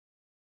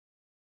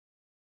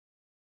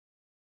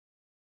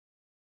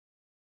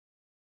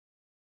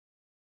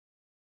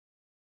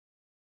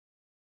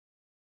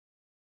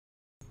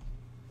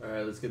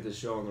Alright, let's get this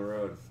show on the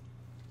road.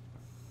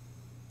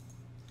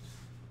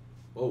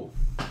 Whoa,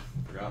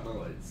 forgot my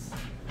lights.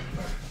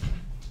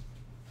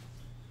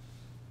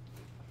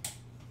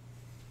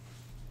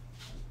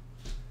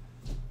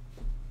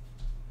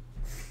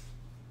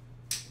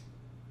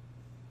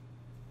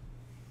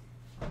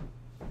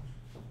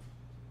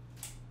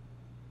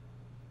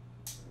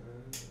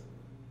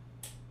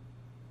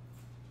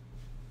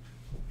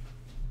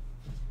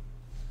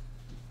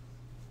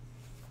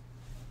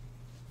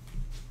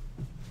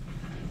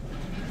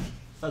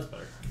 That's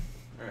better.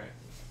 Alright.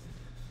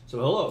 So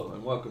hello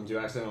and welcome to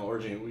Accidental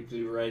Origin, a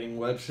weekly writing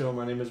web show.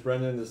 My name is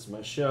Brendan. This is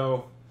my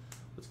show.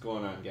 What's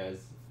going on,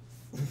 guys?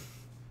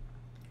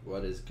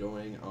 What is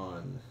going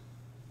on?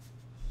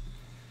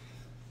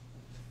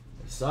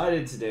 I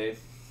decided today,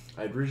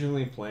 I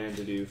originally planned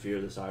to do Fear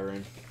the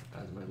Siren,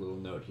 as my little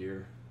note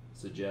here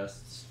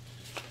suggests.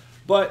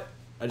 But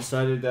I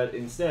decided that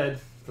instead,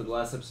 for the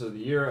last episode of the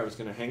year, I was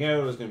going to hang out,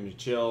 I was going to be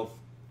chill.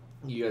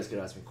 You guys could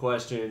ask me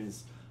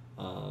questions.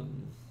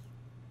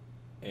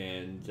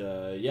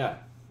 Yeah,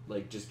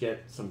 like just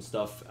get some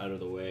stuff out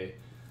of the way.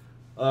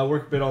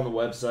 Work a bit on the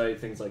website,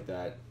 things like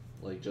that.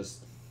 Like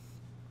just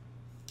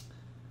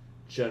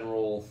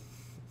general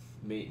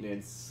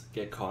maintenance,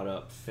 get caught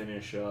up,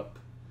 finish up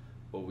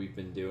what we've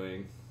been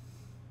doing.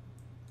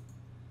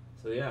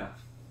 So yeah.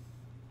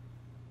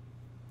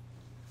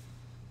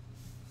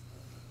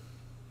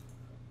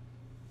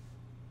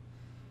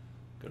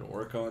 Gonna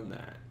work on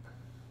that.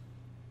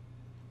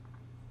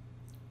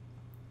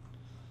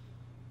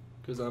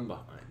 Because I'm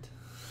behind.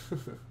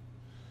 Okay.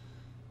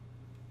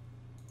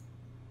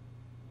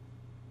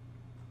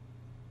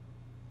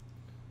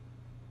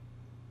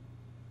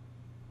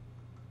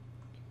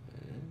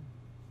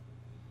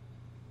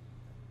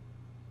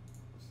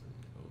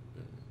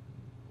 Open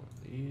one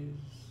of these.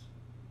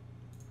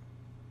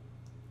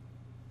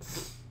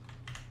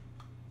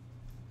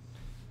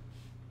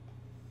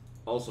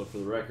 Also, for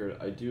the record,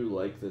 I do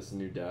like this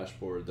new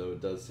dashboard, though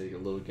it does take a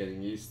little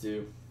getting used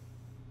to.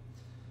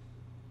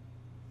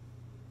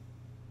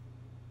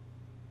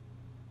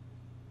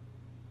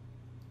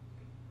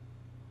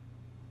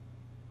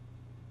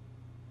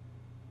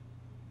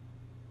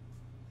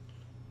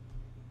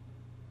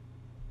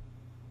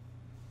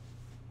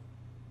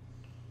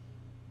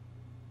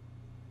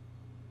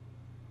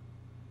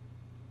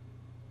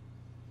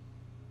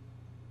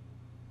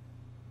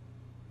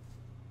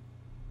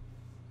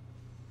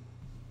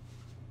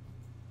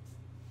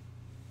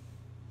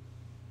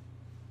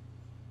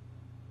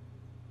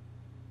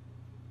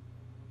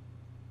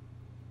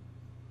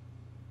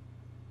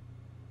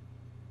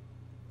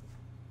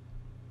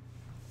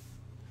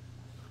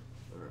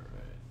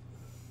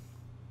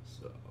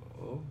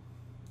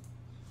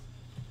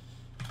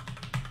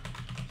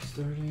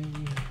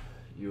 Starting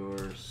your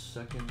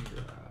second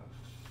draft.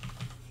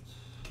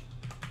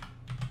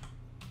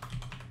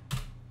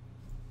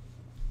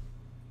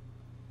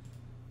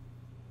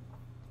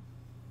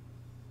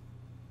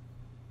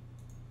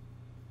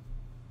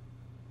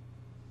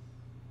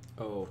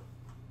 Oh,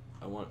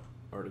 I want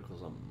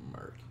articles on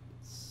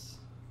markets.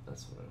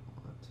 That's what I want.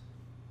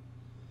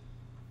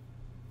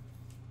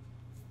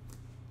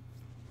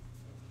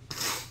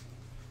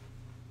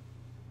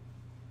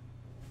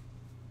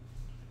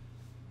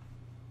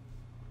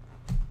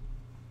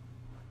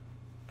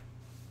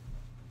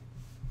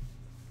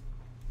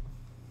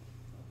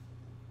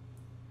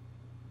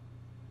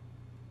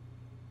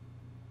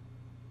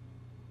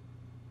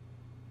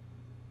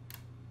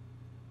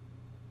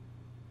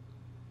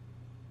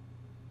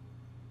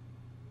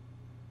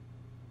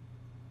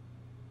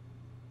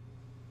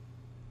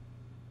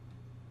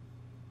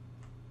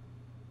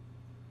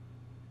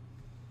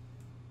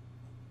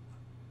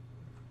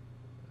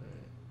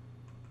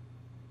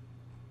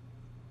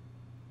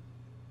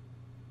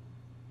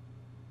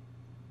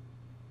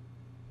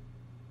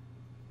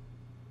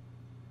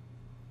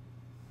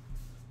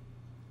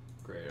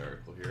 Great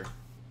article here.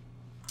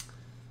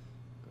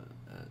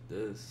 Add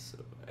this,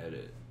 so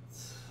edit.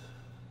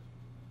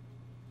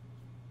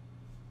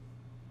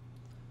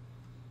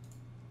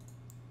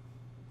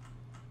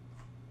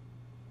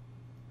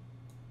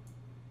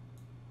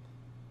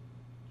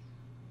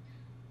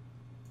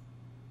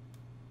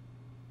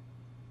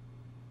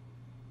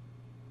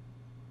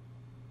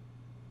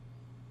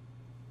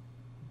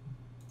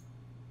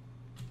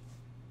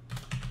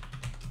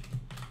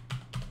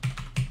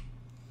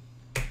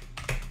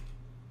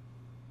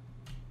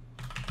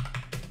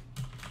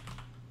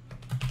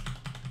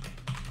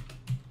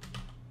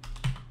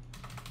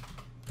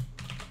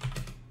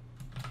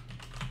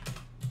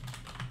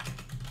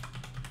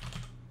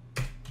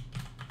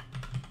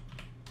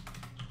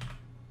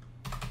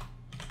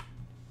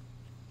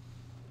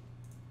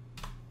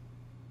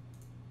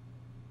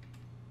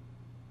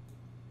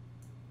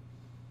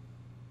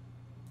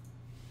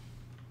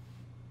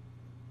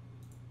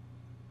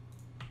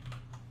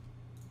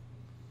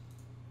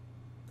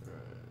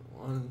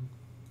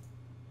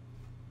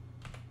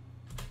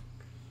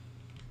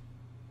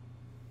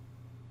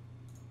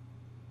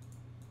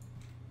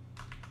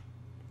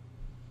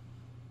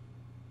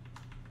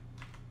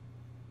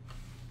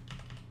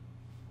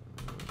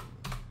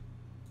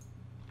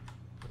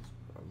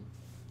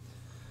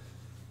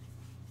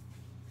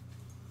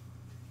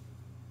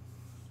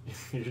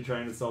 You're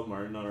trying to sell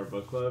Martin on our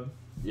book club?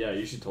 Yeah,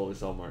 you should totally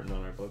sell Martin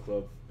on our book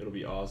club. It'll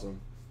be awesome.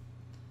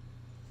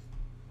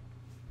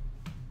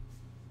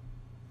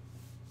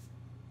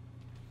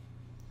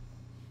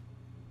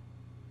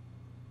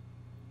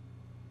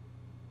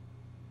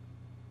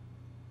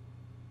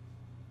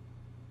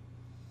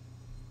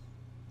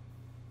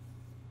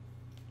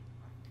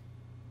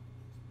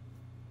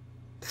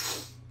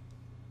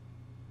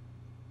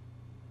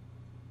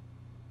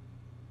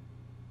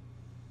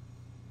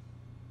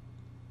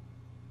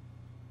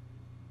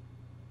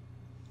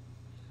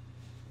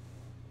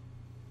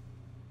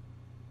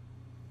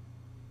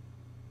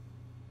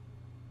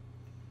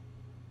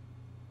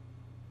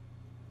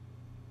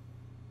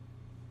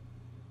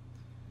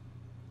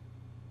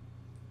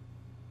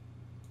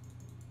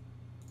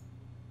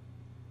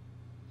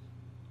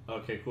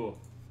 Okay, cool.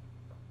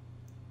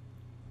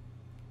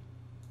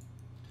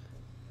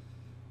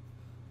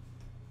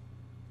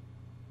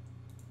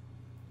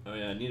 Oh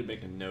yeah, I need to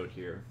make a note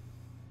here.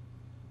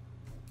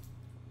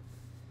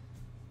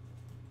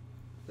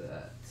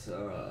 That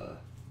a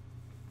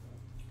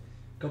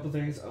couple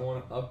things I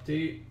want to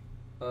update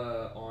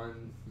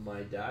on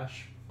my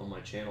dash on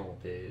my channel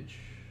page.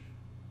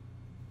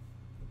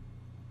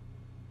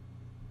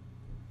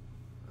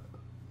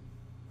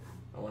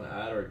 I want to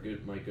add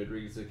my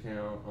Goodreads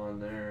account on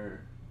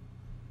there,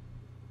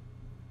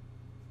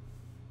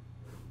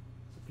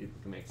 so people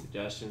can make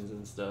suggestions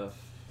and stuff.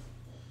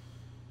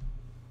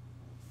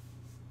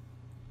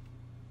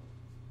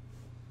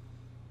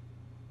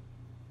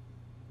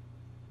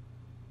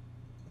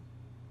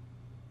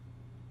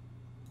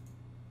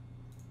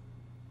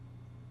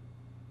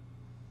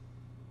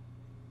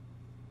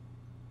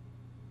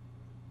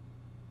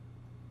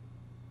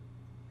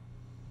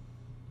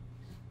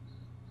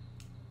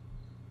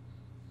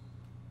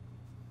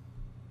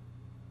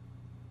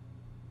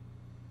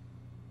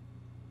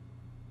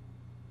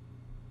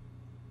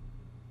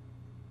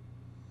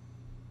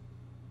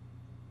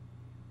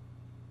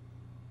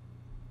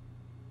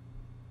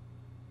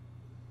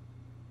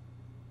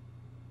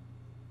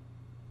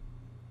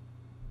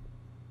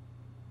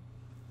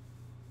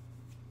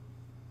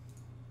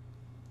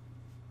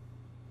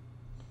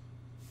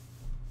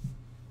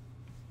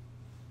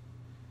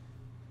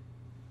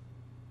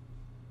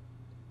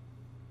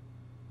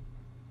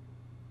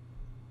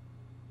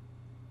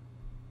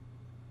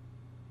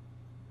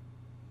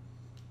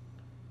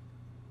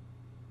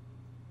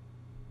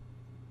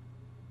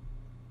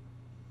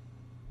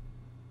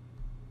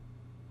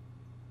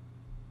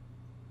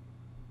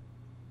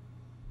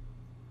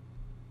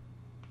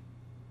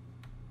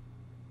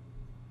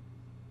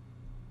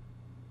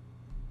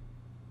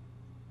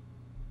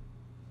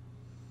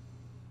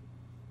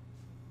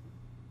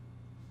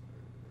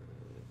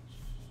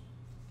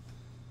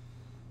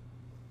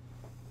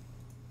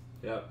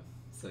 Yep,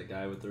 it's that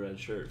guy with the red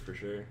shirt for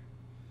sure.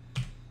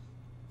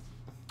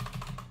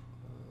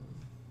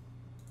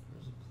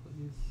 Where's it,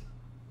 please?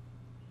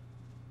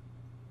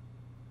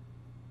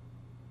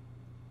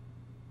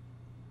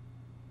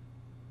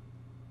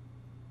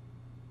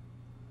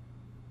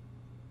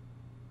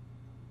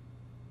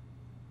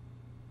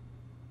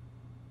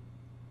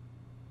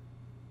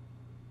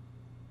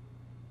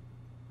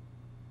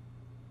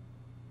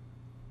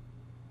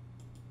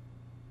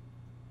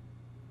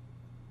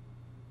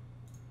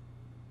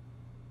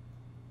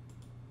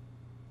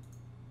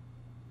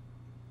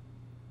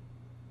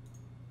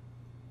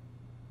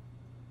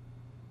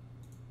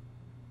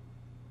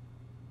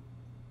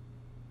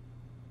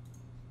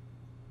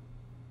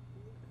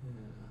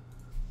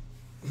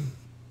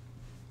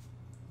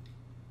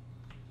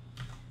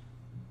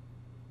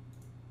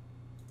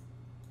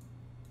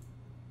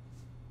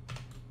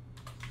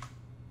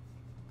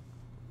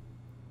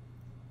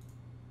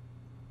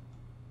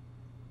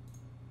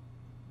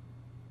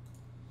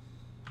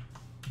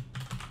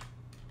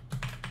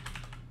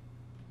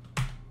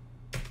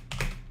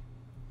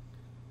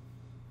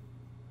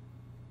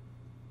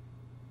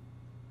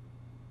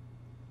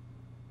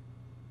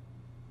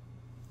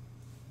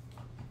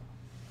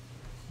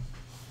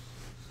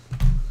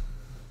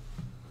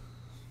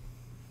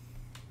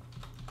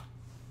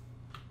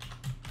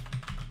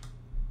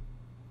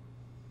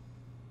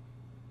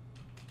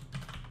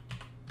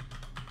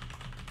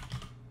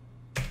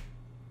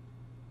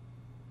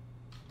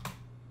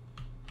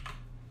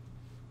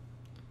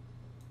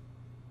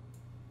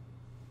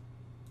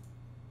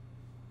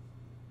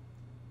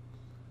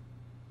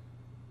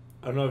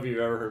 I don't know if you've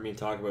ever heard me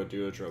talk about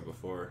Duotrope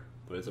before,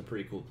 but it's a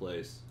pretty cool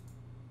place.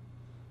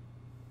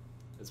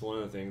 It's one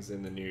of the things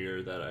in the new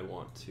year that I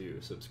want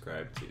to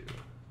subscribe to.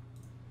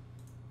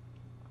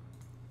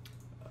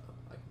 I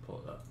can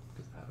pull it up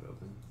because I have it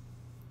open.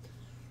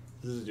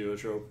 This is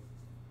Duotrope.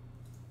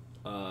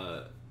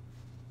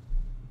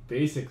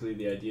 Basically,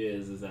 the idea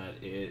is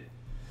that it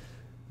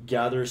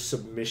gathers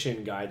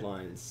submission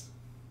guidelines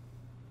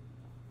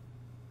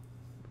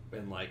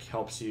and like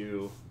helps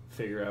you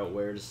figure out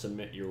where to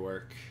submit your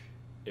work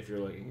if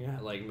you're looking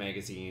at like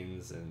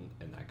magazines and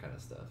that kind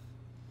of stuff.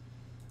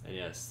 And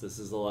yes, this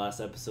is the last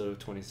episode of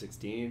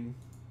 2016.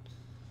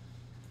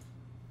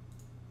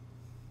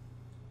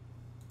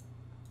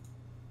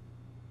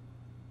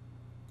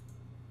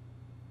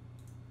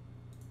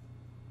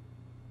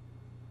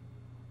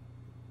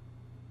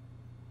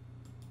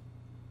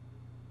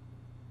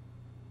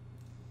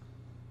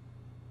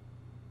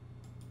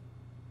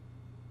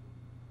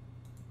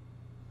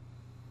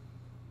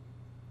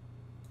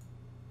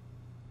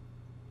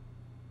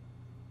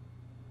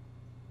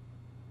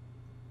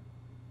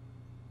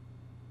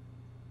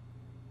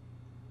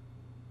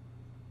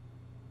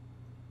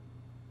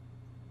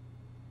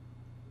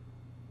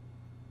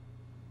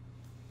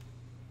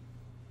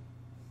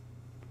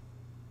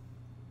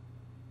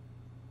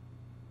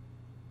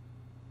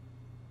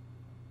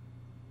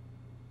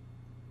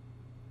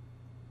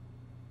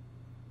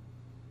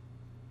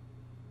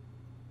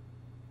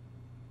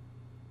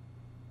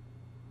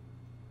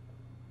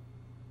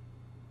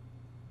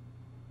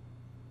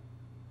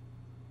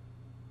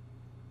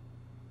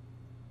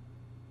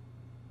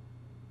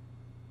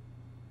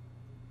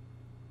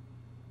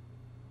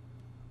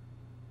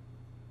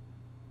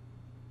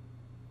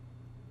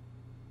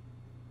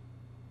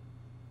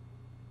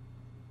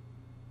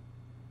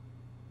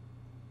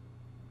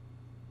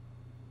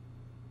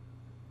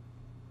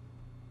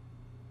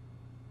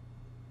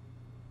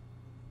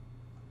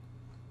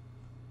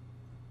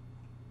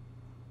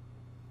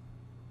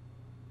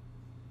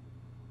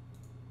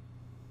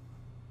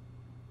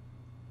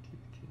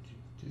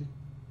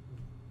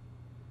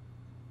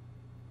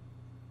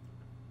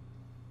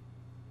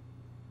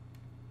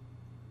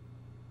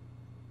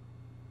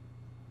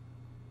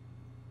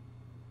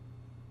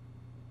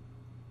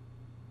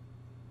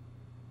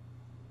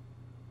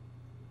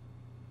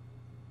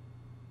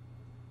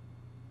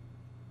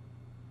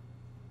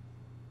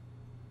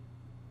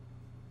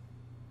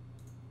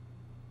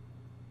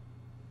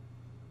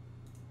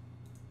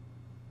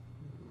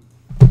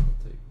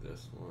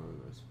 this one,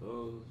 I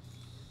suppose.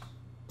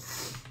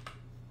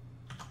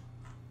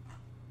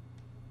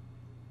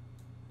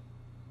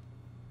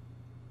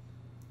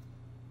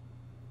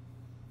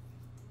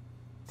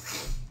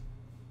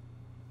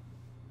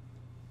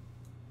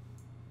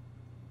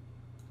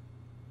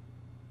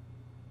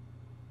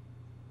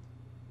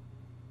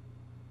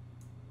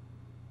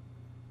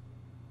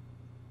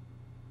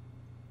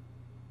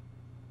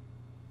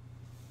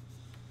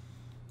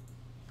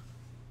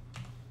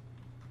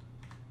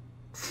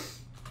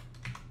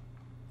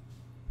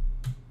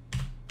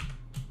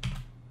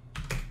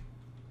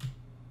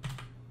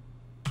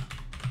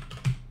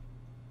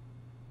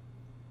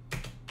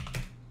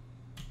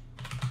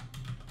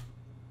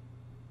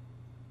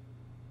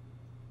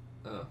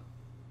 Oh.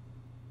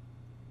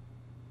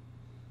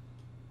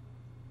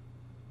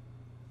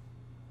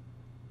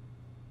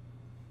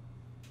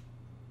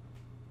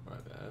 My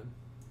bad.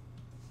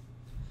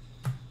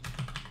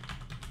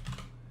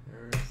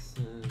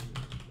 Harrison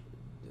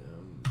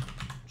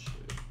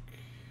Demchick.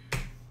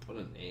 What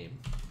a name.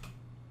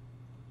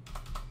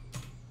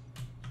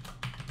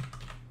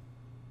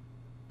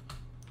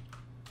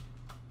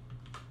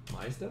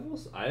 My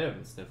sniffles? I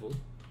haven't sniffled.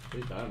 What are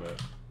you talking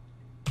about?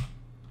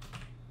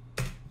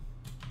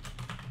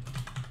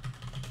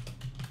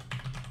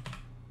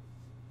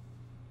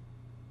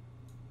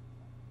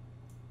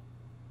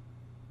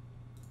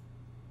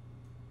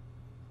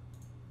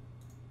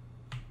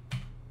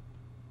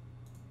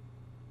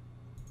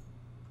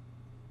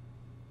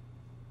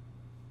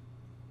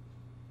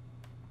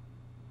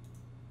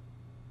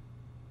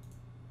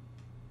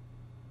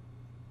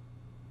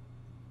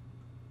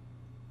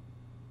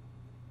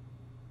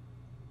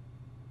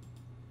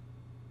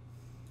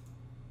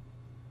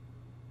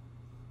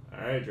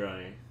 Alright,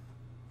 Johnny.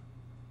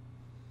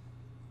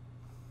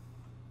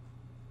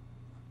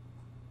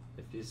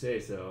 If you say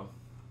so.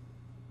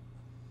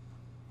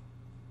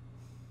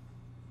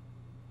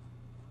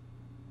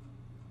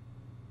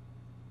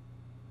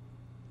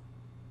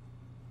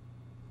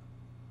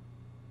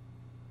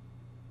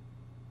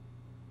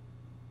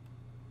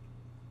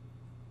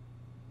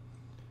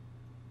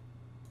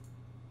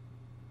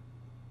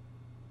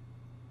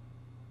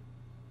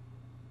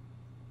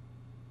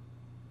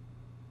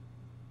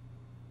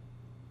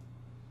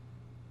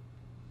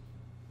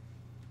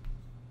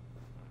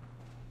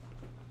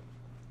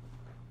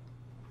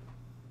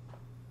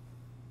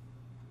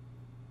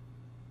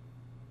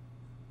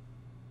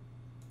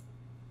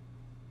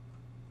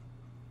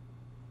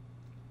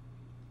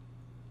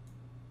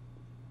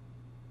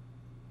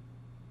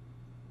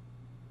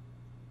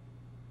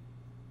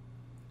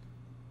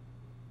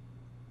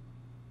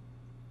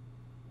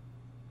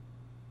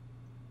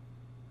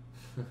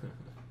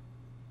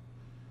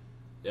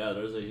 Yeah,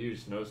 there was a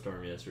huge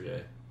snowstorm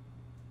yesterday.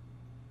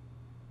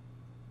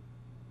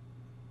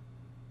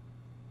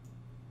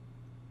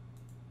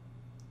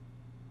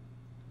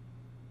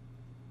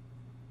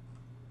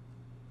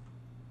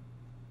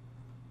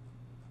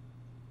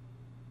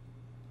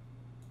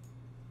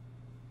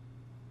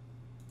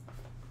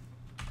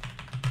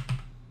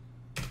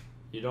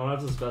 You don't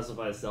have to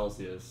specify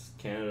Celsius.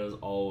 Canada's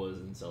always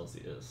in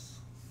Celsius.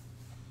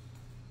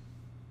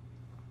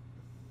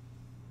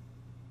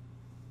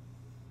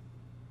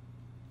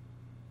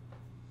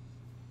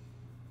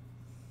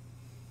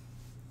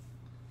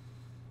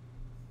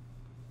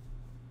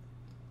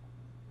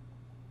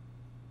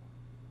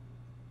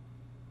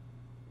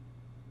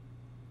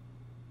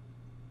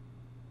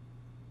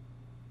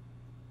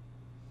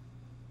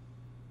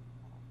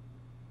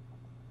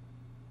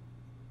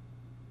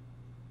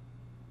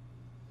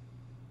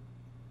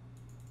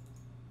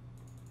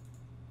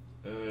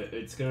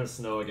 It's gonna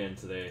snow again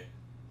today,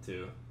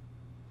 too.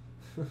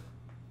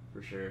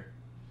 For sure.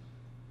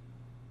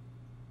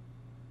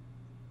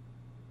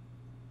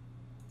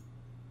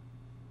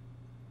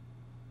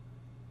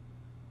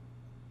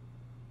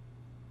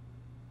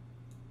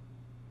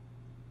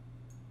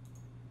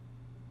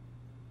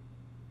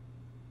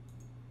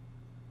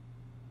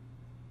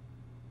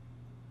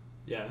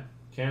 Yeah,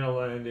 Canada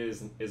land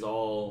is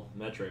all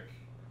metric.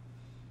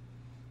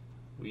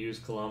 We use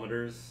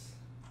kilometers,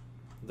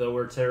 though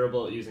we're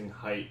terrible at using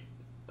height.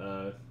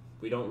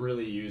 We don't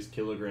really use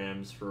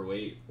kilograms for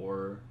weight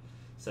or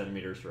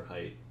centimeters for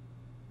height,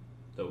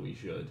 though we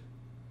should.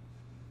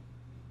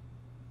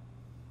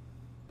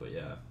 But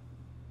yeah.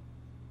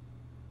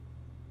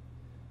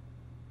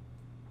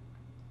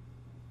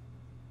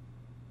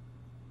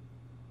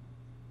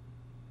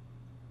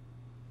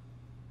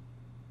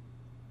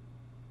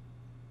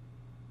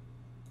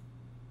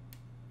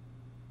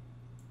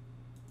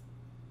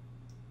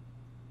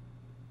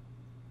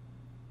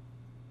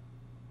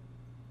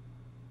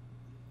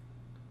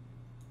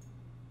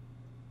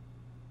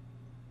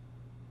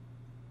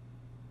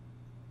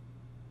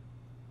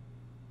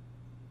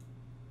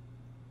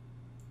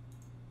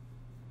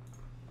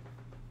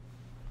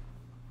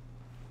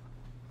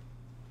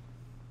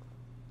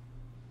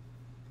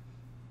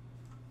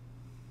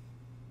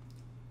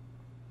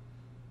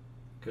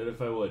 Good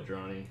if I would,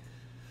 Drawny.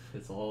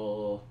 It's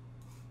all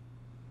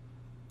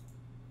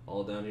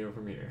down here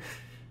from here.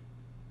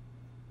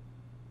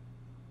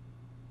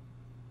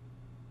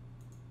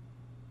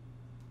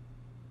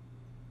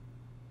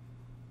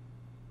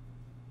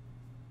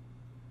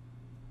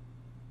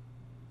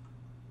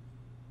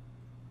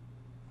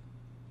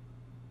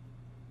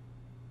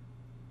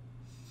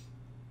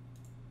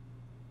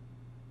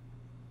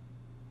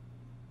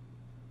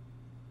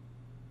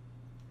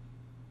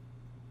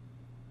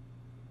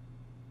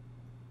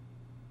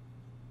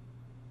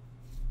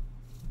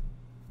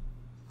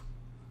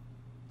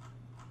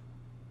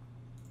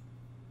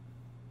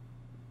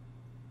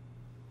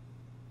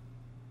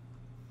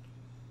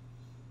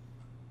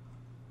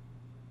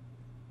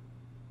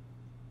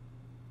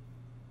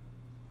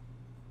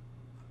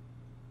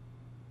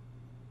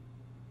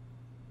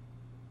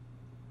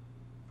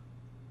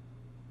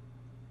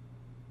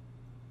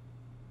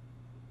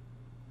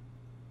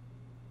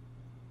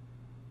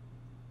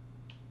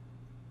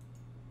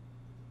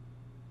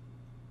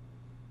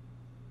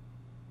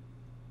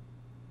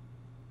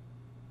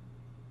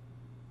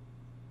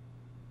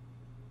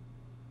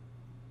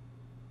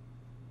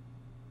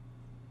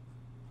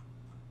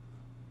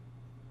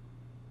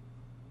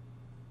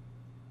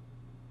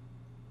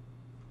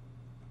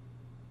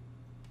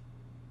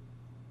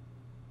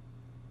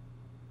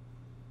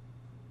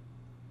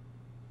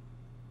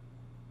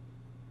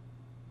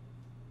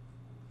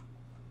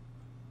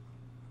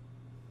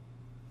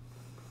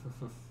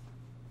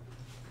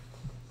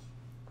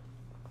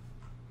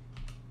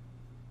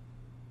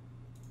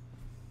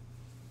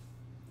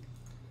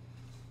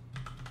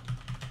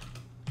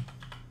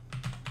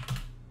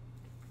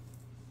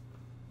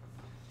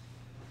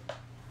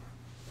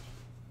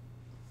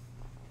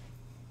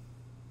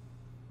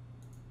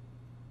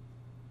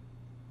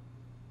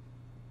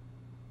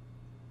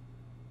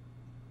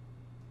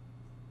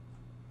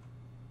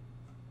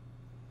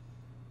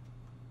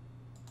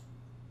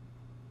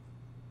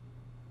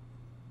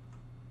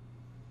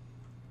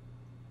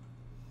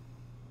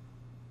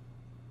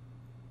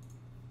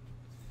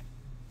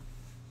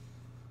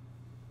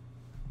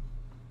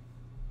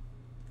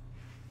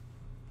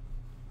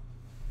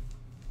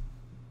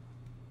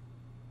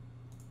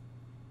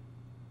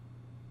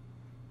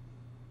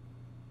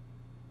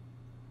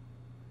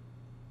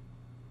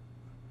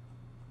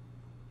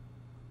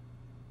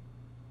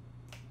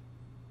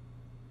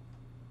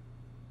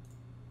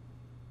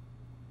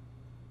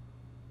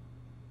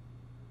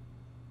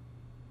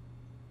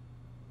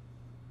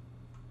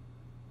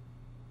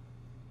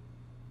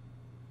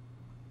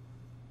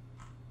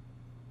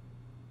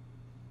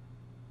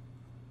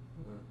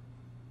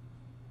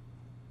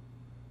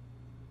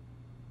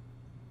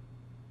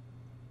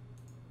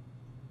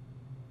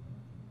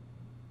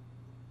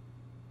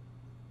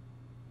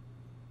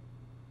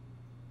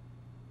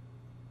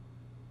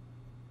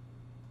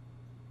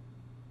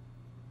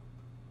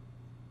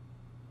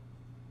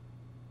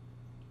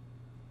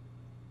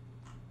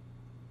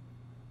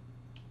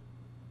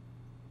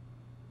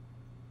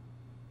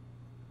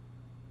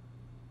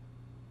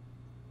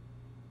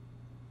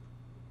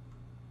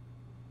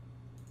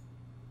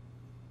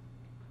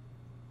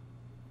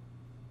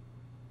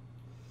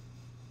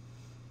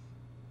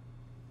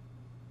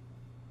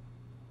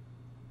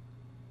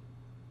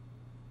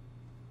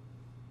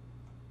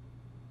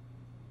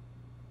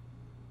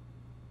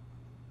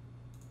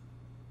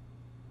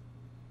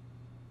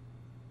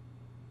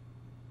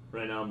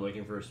 Right now I'm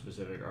looking for a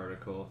specific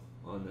article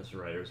on this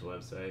writer's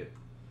website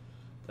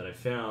that I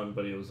found,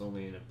 but it was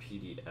only in a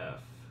PDF.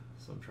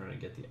 So I'm trying to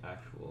get the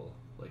actual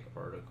like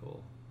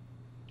article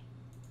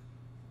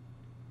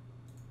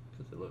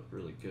because they look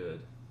really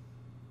good.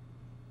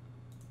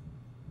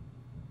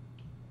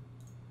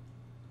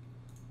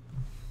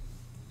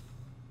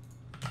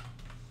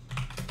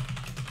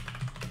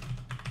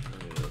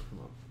 Maybe I'll come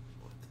up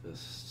with this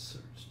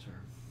search term.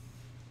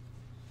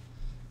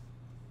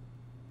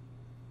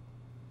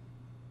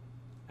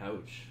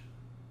 Ouch.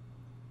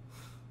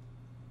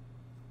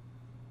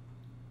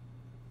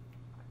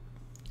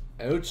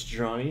 Ouch,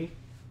 Johnny.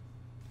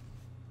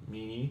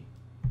 Meanie.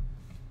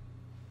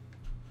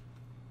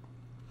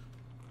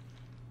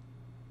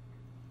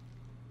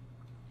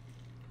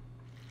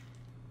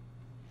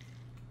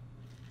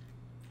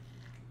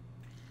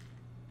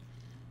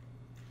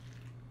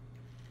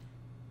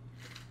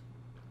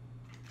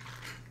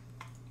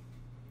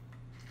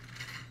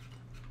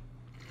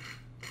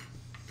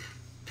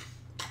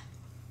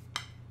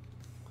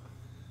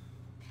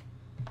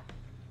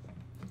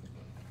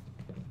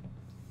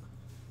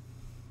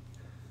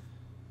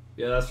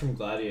 Yeah, that's from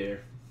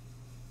Gladiator.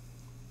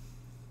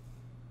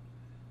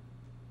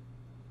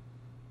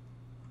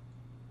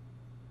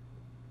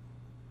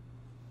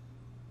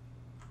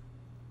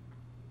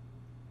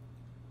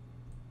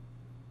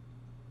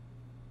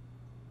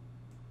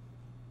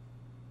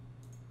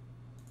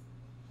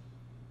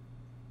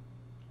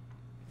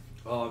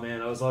 Oh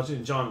man, I was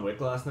watching John Wick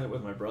last night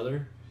with my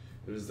brother.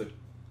 It was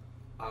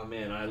oh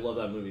man, I love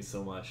that movie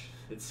so much.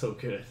 It's so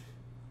good.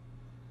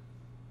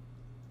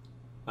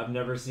 I've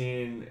never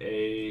seen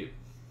a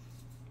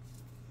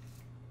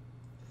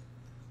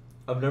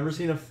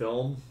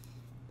film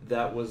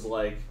that was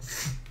like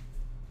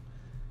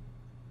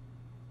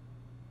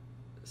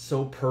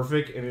so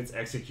perfect in its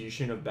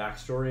execution of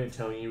backstory and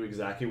telling you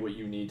exactly what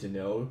you need to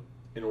know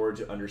in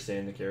order to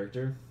understand the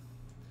character.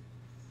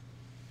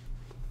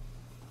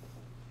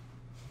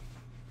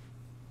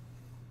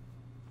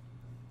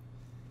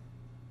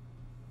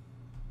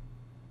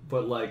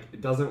 But like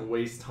it doesn't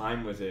waste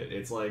time with it.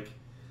 It's like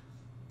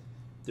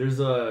there's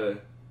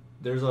a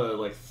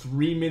like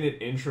 3-minute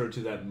intro to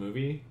that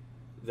movie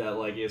that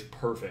like is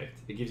perfect.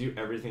 It gives you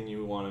everything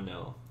you want to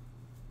know.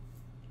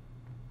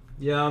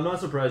 Yeah, I'm not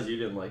surprised you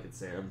didn't like it,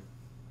 Sam.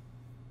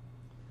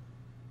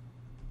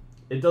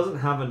 It doesn't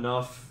have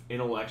enough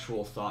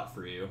intellectual thought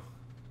for you.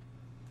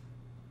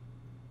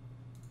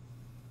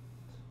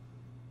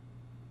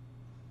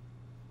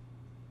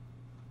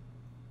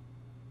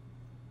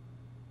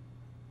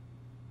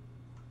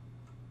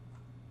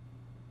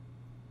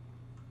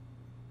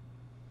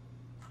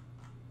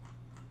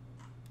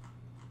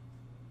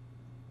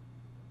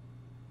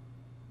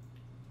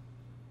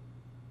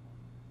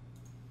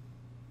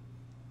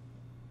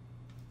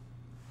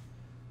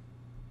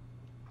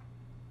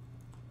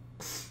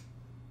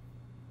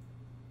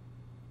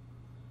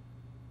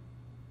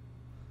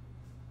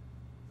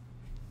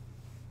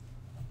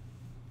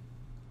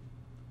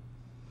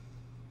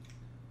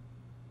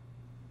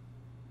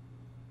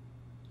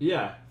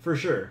 Yeah, for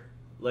sure.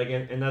 Like,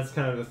 and that's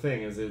kind of the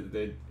thing, is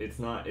it's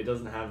not, it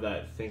doesn't have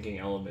that thinking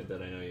element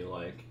that I know you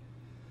like.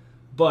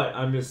 But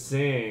I'm just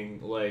saying,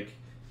 like,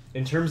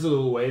 in terms of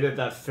the way that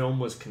that film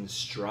was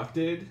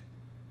constructed,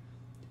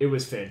 it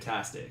was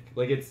fantastic.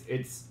 Like,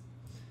 it's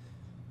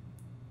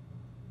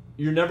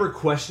you're never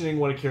questioning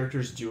what a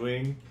character's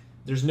doing.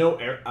 There's no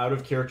out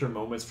of character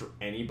moments for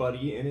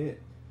anybody in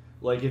it.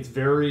 Like, it's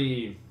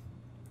very,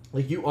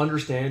 like, you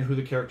understand who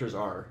the characters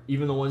are,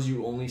 even the ones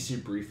you only see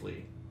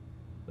briefly.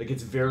 Like,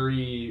 it's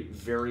very,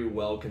 very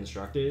well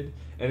constructed,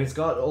 and it's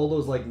got all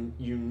those, like,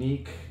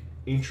 unique,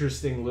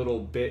 interesting little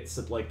bits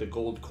of, like, the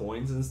gold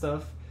coins and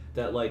stuff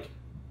that, like,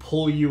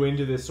 pull you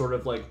into this sort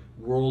of, like,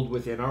 world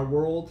within our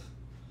world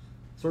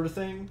sort of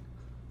thing.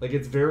 Like,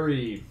 it's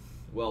very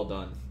well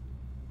done.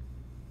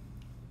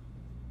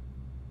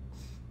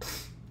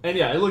 And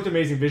yeah, it looked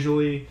amazing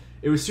visually.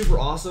 It was super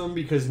awesome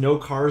because no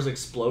cars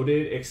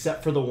exploded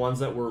except for the ones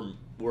that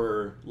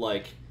were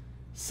like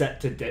set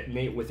to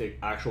detonate with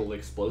actual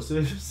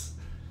explosives.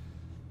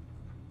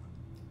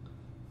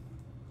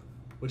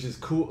 Which is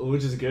cool,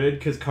 which is good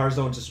because cars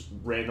don't just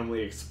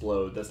randomly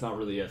explode. That's not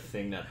really a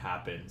thing that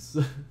happens.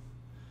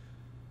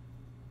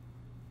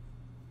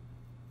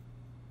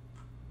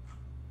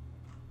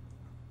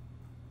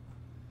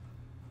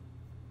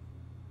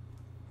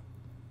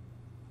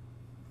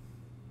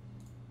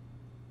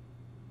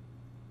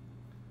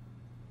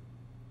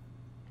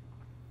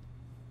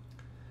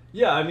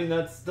 Yeah, I mean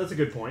that's a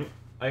good point.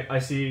 I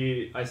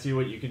see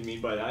what you can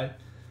mean by that.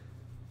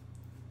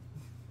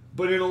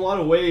 But in a lot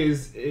of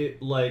ways,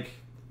 it like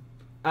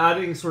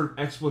adding sort of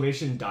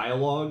explanation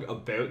dialogue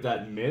about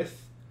that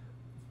myth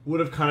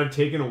would have kind of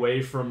taken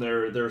away from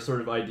their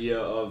sort of idea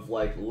of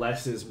like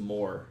less is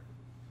more,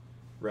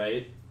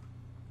 right?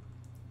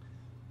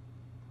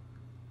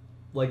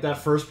 Like that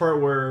first part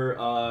where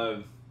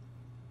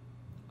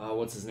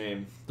what's his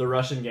name? The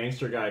Russian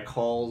gangster guy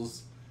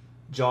calls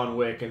John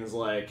Wick and is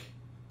like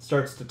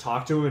starts to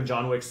talk to him, and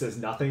John Wick says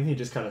nothing. He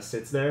just kind of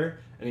sits there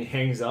and he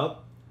hangs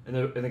up, and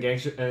the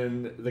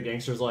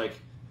gangster's like,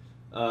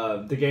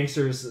 the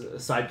gangster's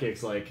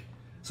sidekick's like,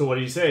 so what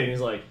do you say? And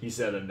he's like, he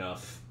said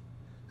enough.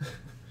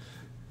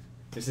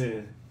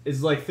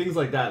 It's like things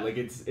like that. Like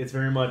it's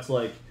very much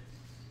like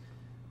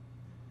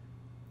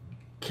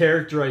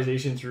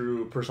characterization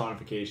through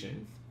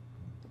personification,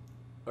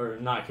 or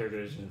not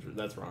characterization.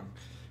 That's wrong.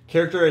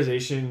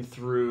 Characterization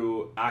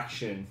through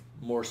action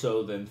more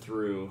so than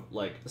through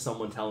like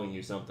someone telling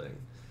you something.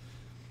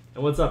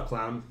 And what's up,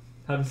 clown?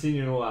 Haven't seen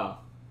you in a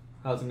while.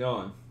 How's it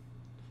going?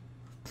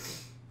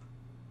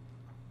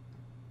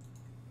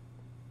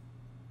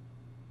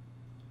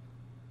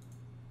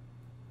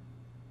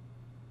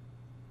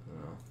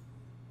 Oh.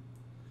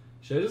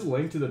 Should I just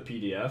link to the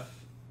PDF?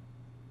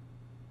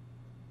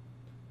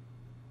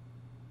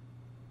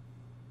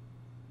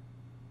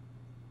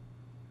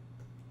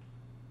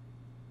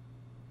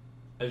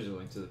 I just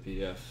linked to the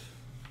PDF.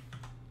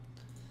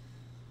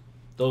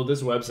 Though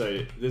this guy's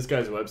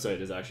website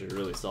is actually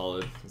really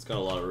solid. It's got a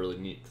lot of really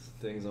neat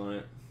things on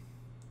it.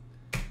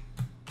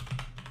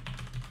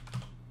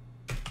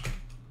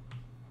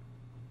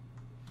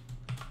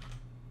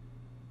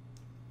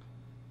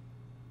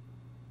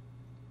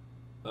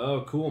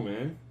 Oh, cool,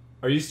 man.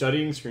 Are you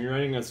studying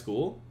screenwriting at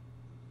school?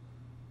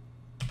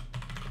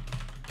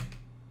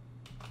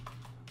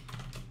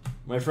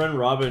 My friend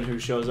Robin, who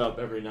shows up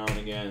every now and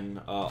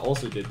again,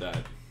 also did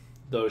that.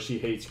 Though she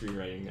hates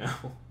screenwriting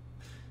now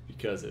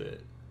because of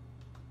it.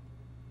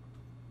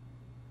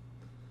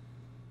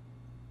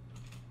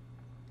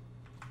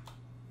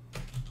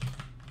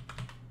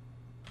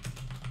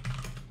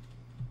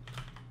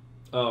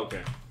 Oh,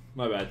 okay.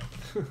 My bad.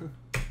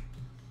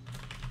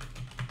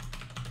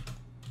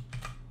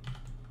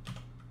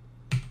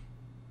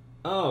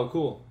 Oh,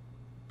 cool.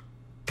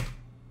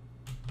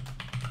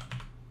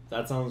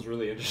 That sounds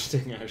really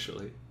interesting,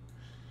 actually.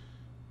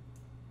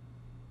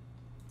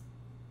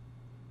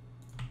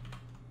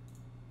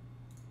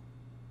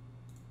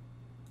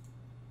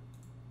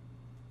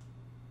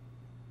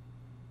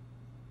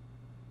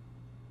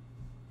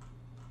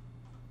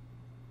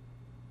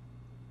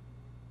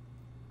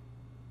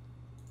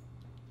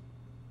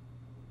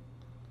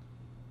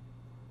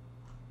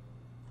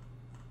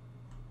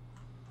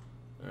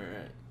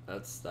 Alright,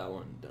 that's that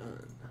one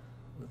done.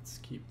 Let's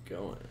keep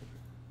going.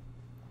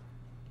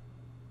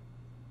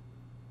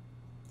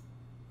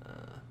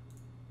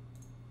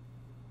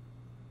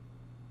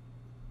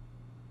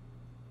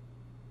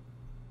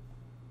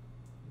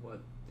 What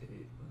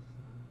date was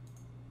that?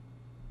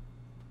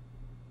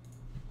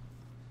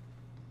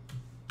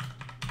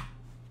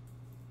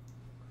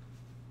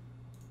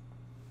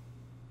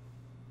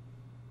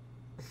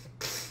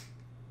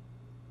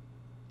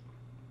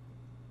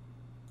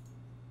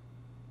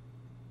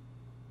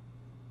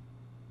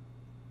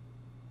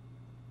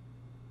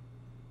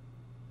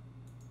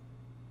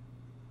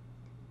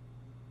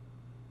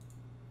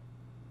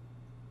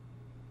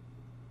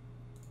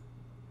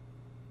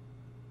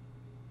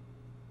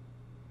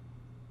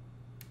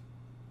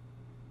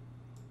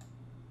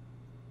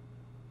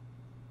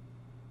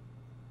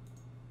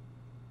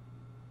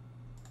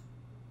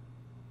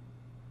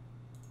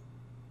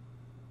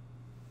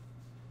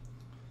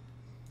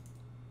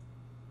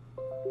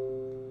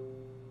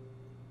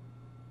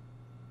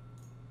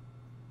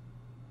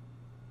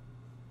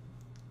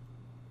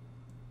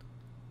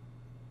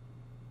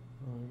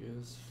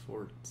 August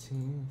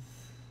 14th.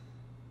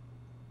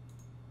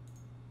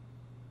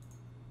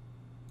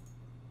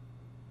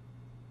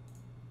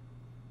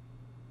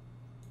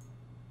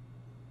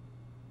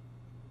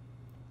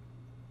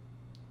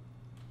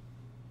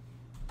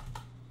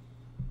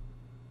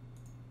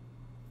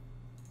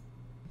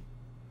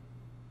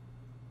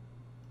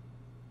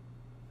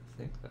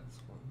 I think that's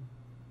one.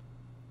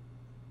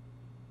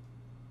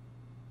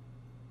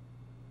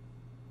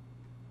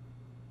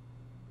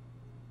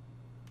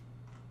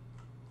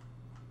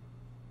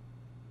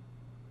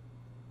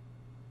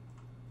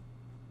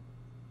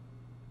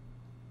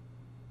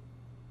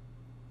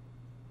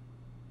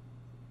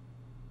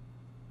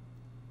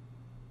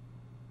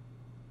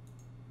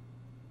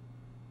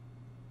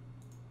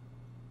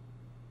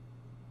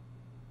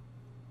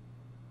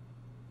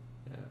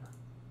 Yeah,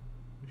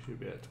 we should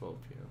be at 12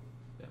 p.m.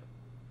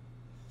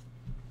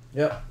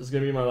 Yep, this is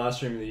going to be my last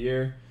stream of the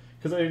year.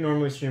 Because I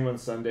normally stream on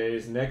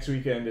Sundays. Next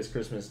weekend is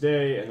Christmas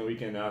Day, and the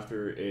weekend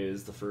after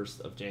is the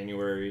 1st of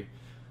January,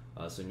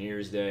 so New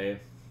Year's Day.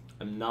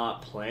 I'm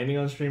not planning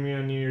on streaming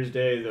on New Year's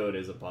Day, though it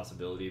is a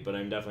possibility, but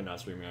I'm definitely not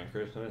streaming on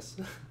Christmas,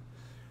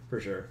 for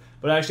sure.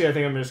 But actually, I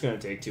think I'm just going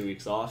to take 2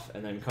 weeks off,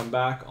 and then come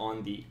back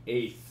on the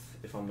 8th,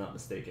 if I'm not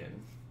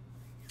mistaken.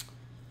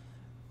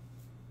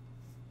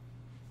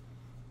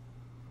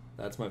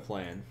 That's my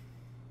plan.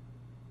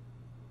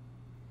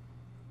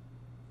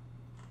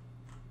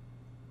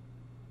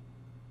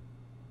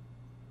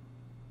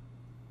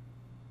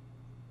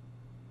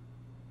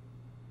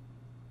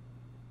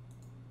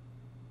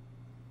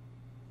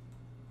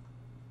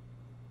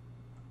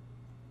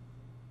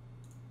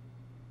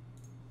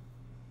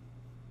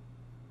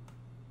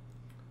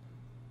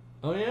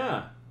 Oh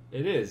yeah,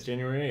 it is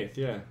January 8th,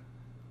 yeah.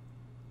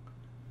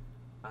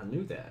 I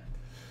knew that.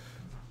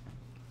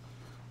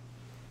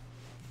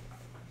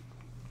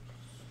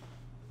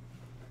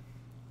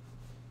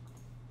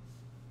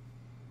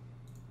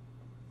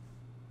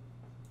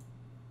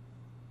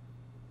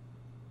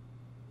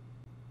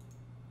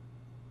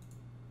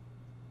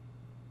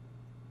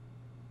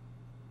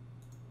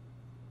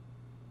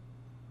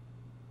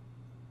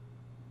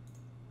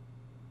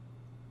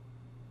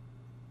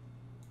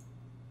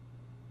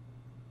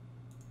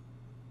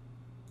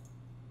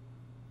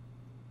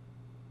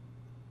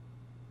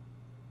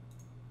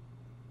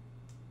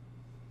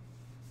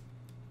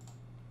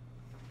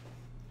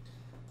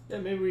 Yeah,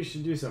 maybe we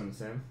should do something,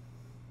 Sam.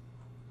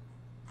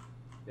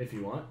 If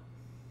you want,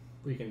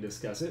 we can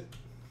discuss it.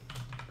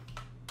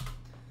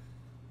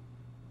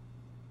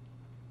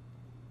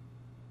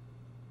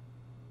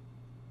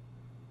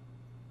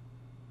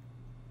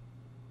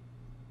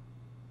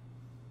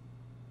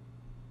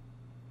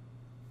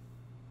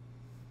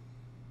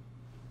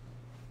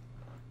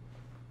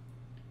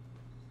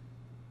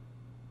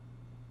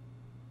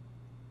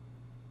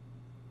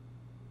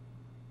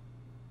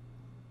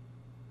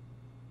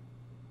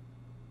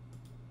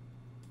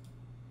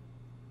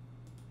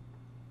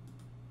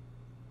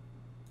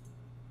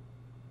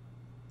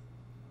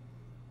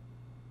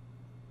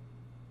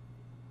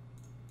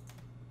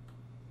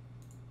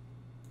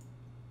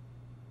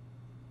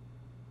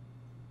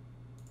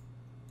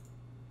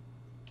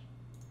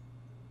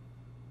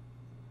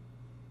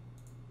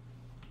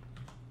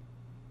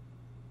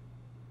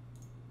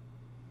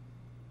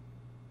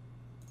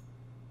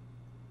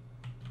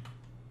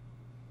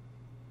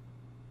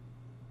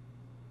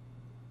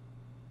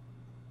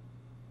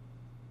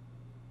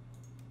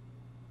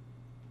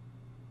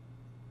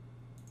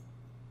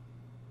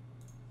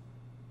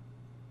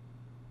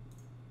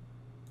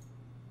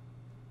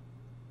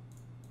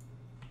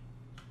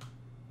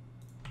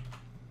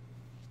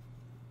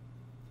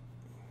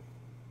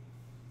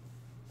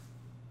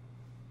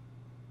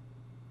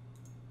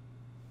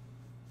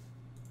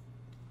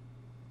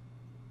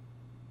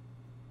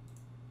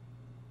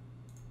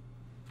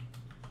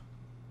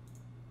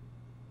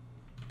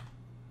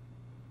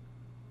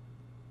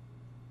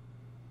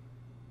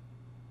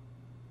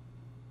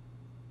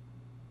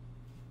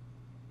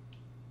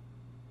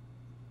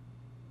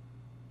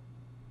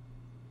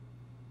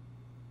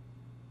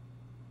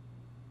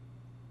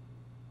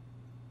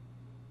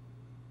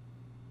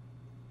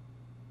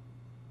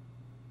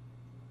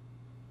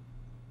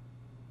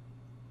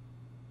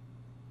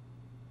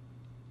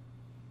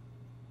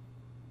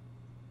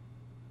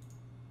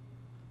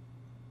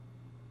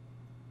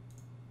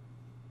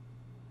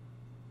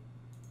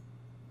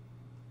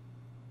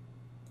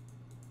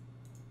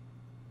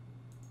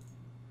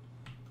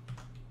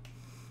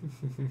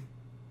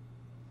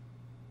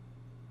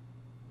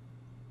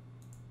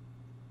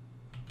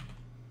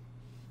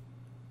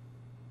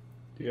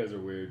 You guys are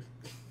weird,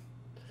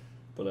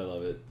 but I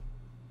love it.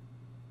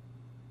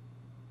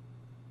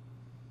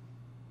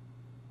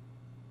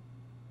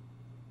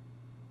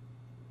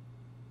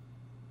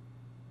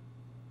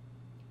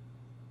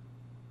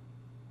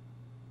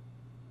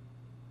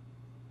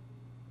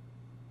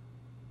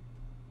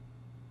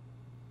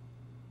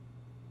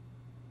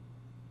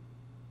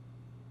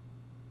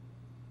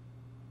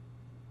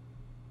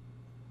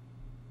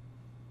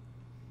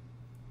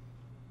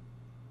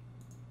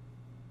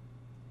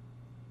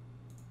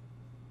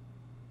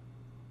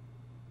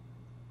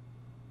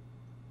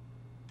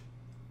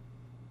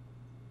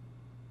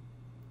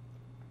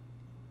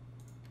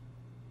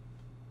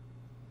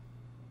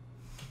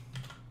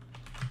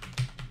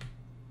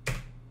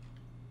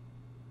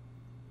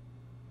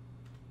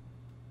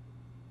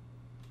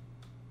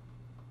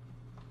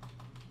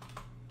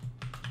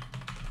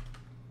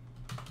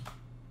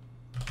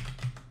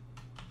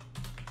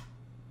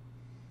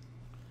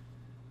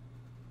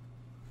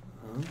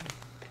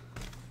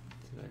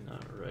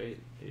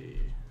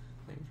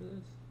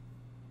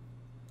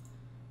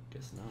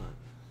 guess not.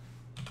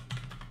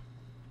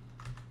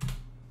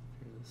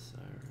 Fear the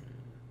Siren.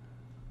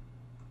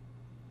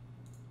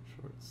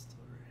 Short story.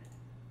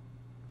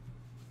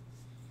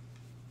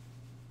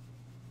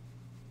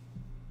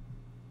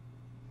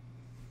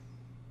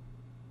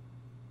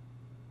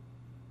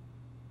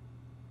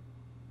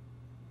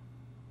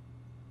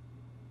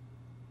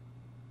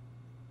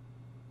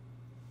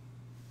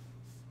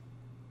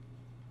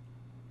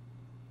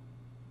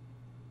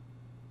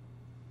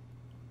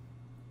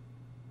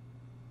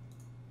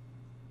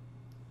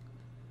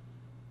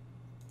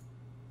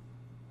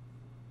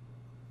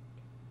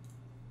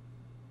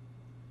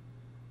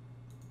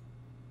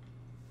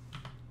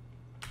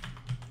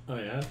 Oh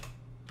yeah?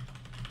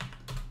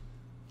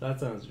 That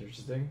sounds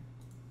interesting.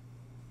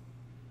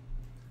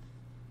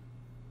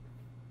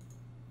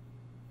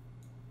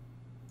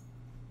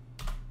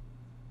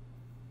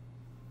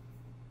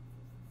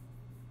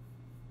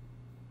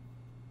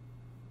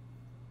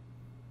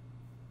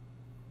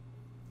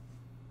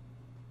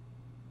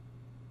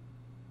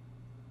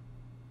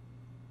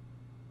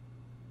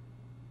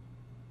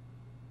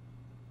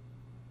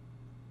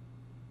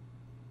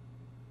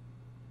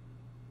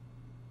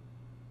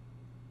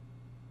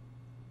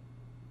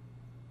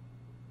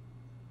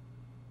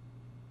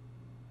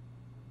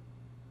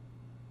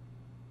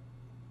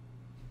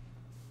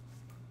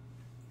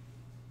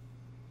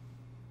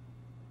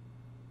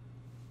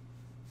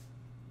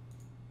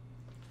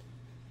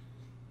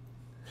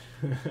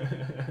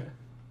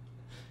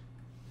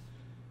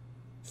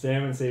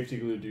 Sam and Safety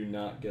Glue do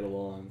not get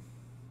along.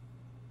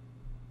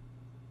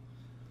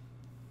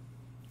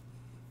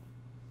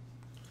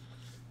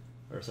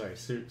 Or sorry,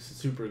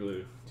 Super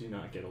Glue do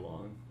not get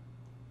along.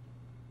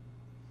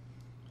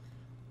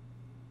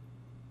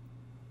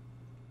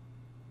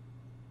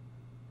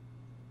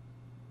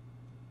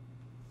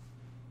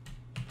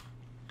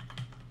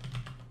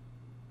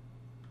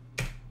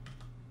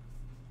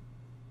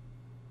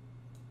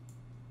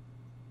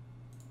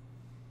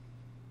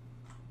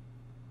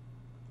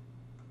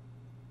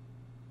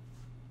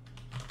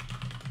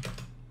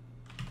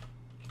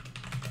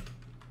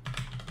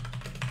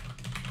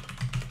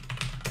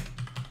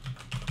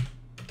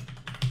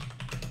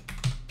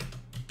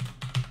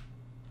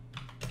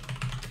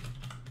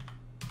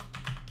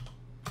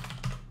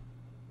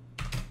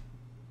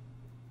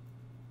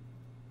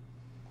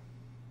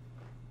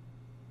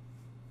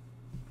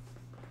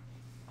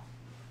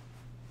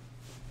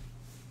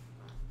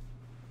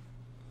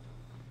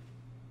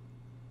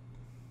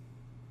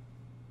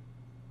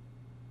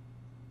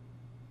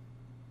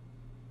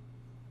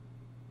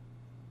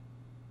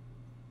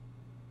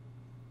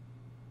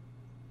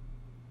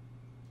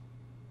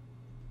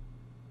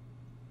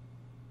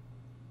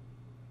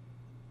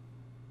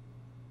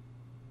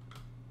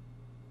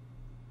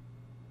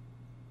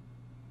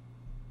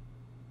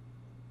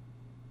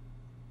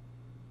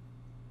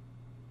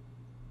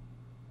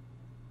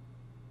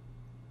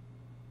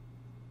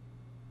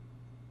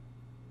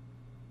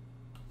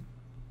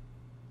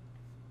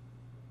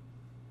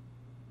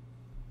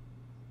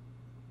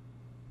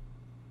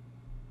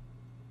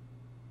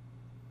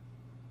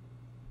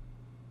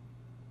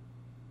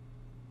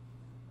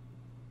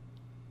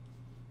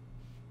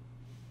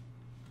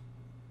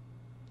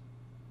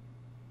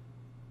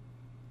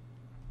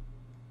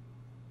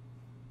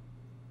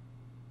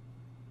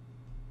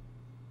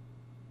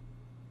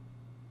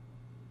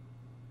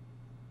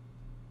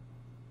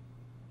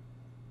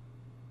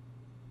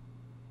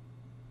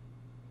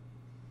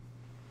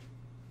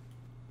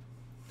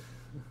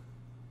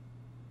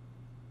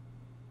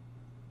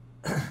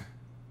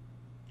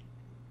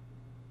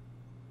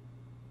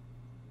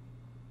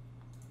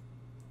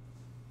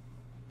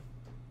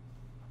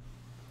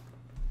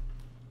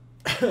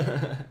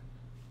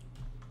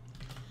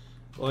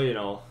 Well, you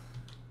know,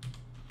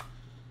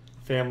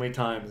 family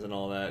times and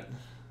all that.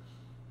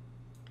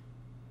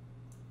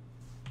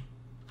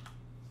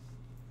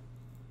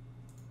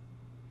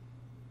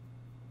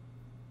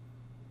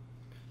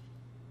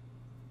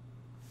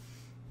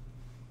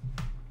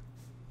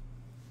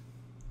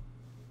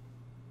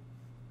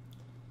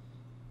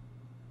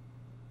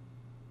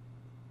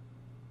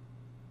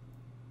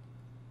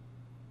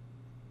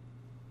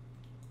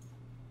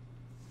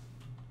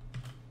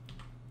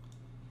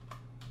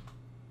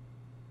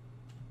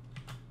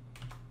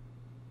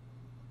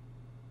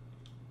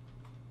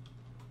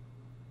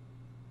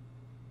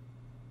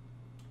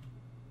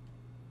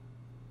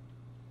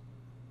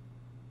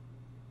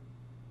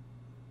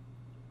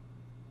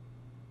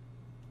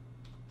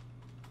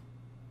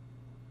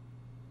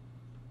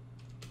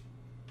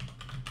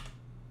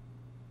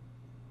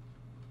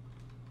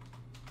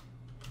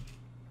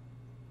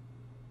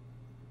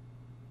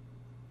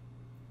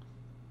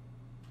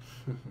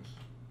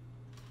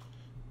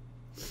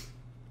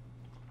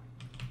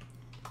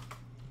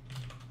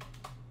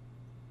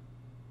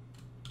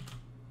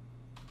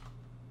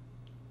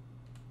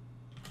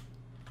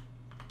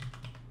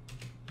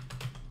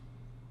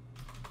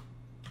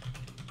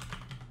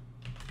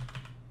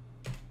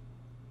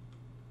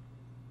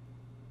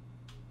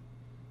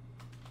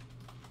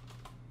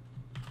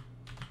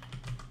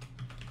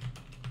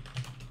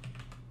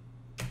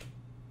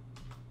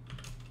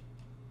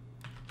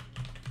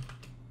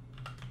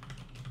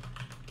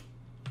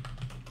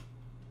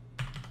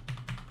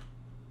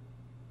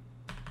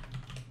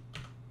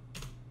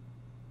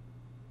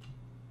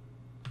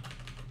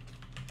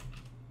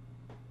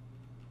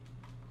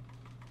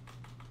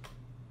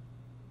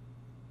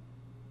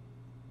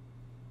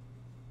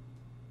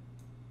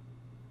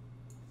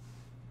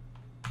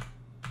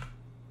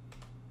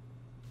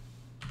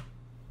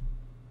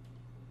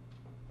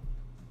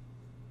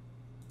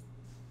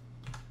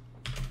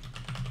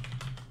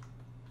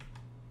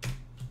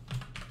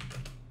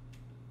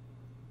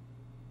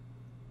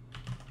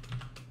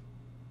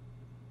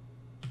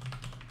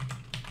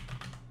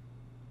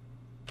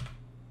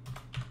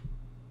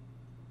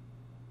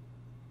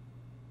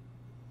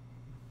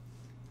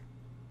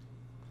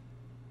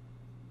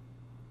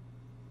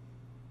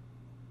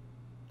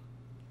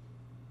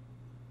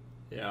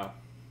 Yeah,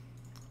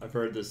 I've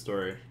heard this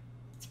story.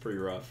 It's pretty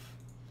rough.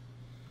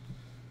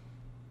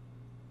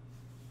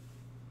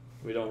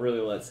 We don't really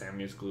let Sam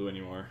use glue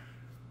anymore.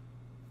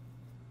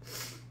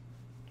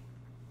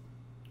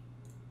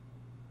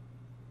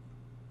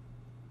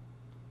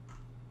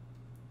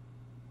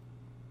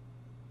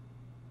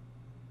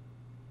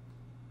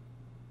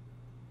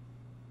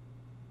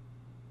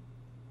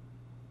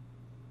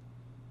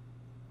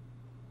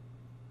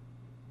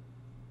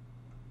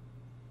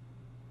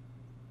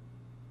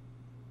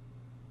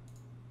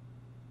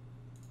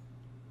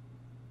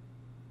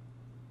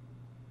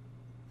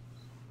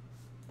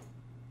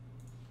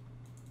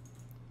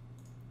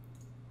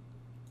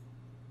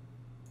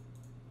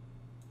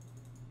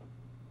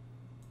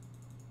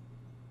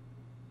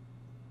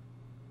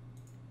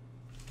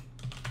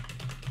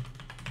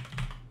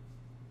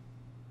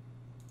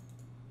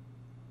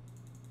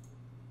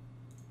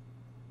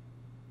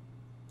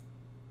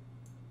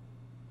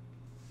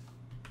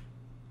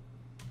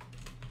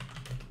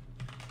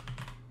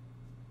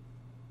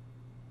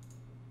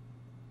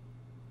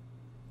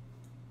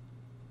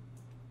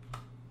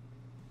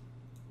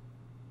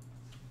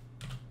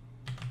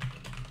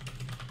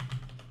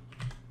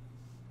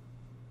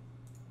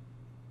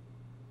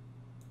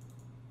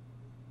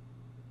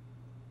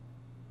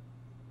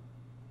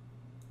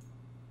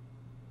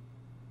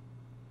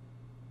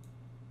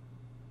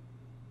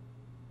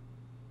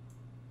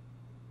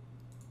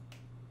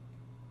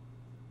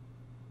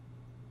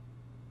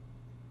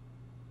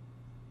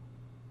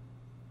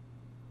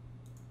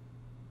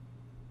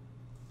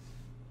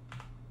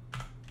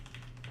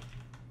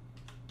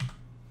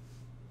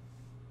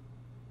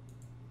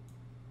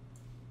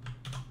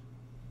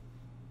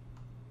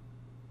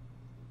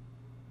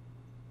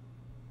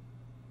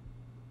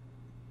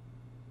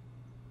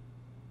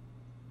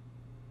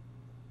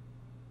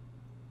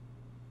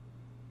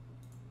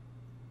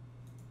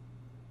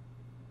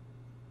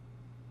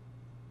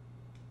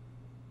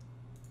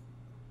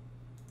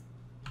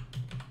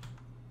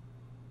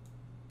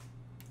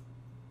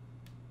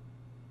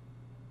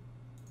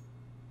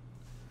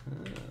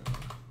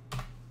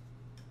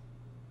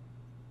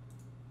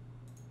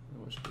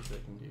 I wish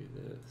I can do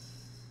this.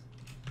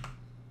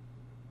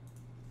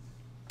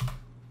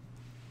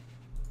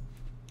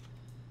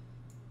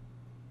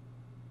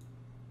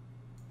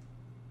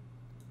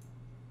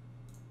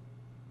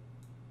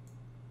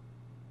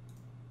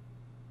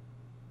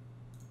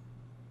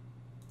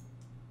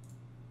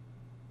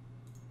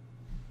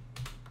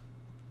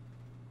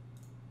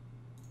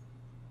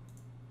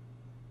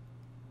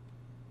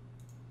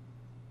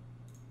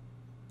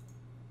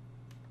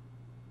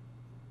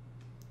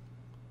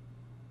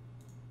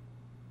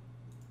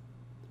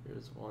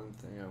 There's one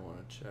thing I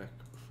want to check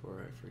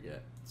before I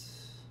forget.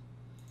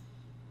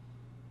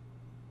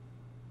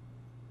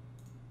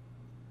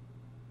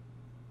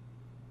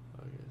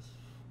 August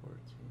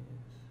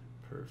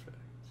 14th. Perfect.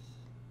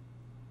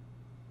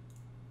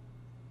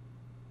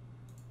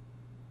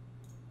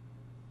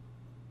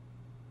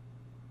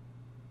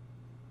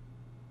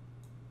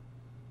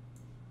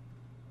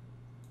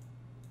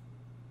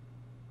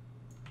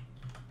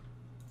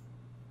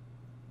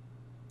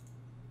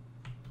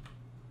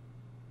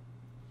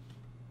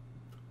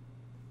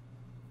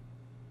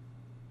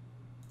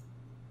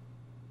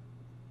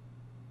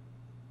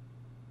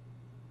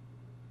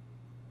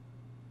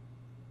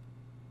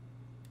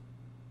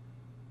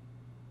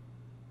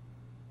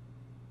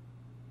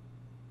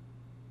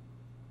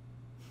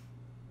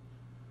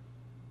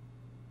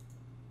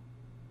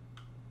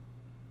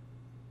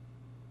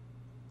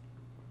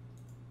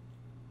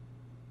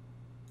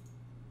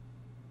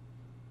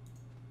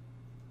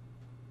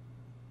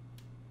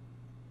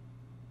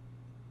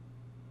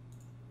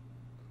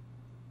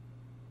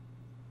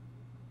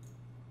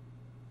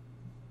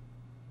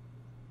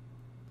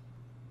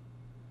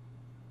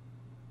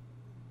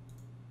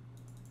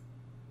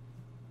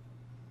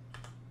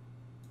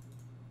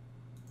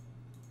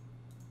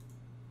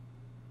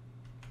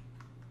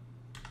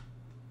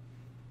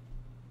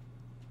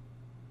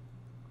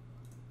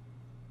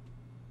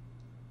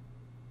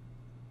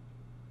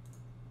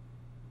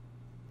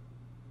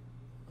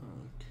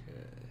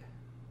 Okay.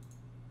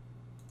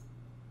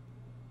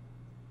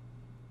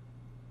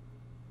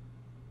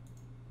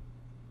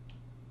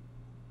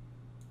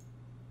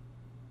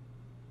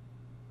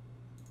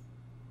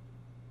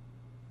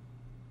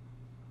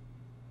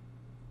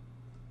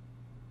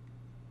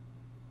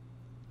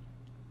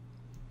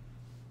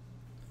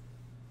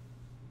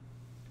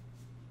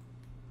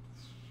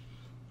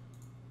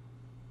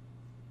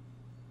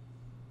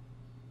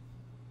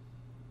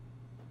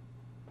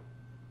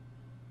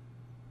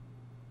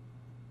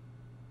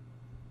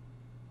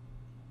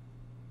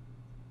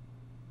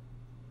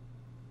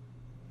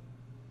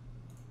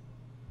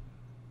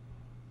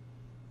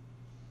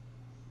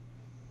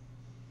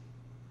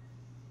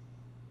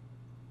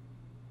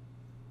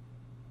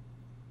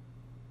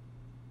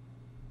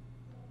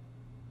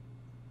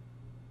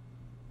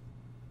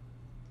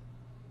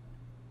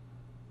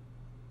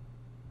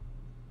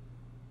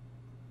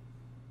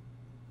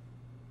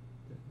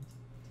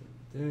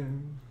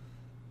 Dun.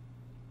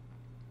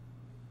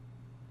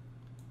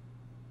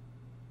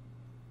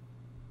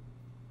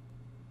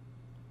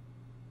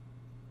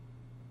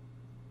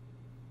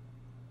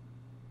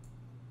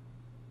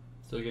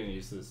 Still getting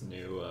used to this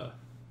new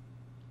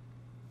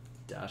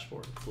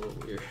dashboard. It's a little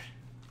weird.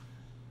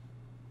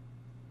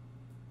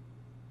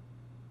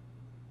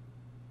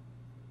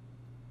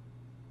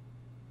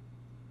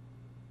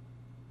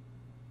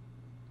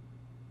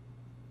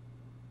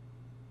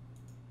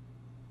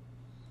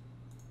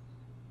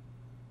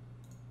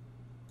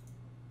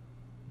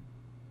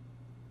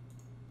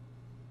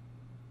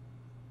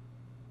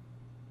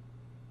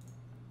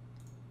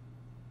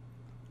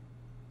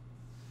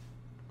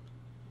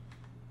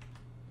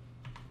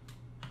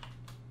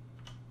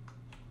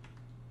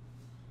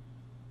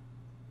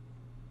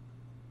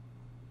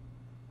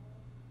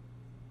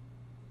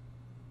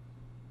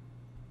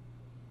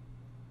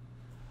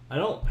 I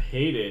don't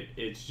hate it.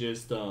 It's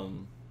just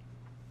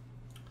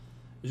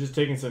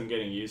taking some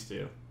getting used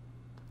to.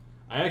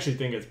 I actually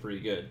think it's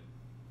pretty good.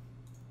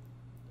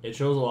 It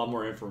shows a lot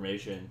more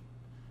information,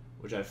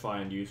 which I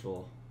find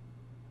useful.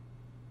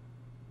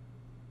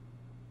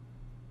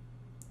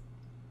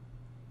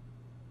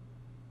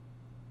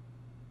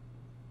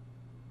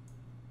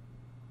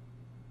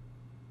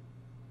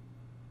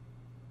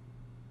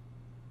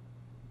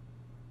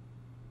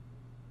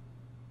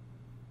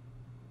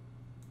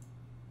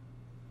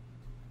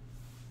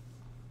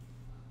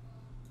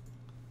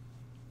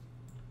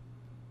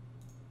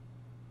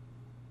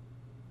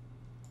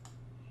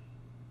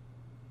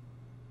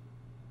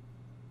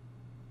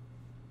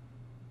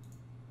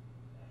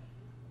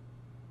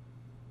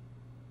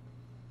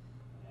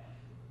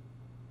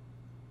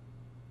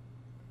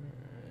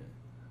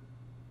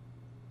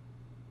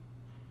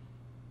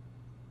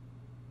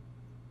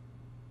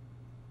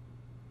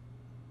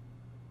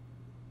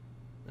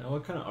 Now,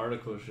 what kind of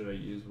article should I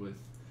use with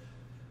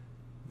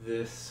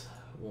this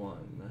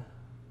one?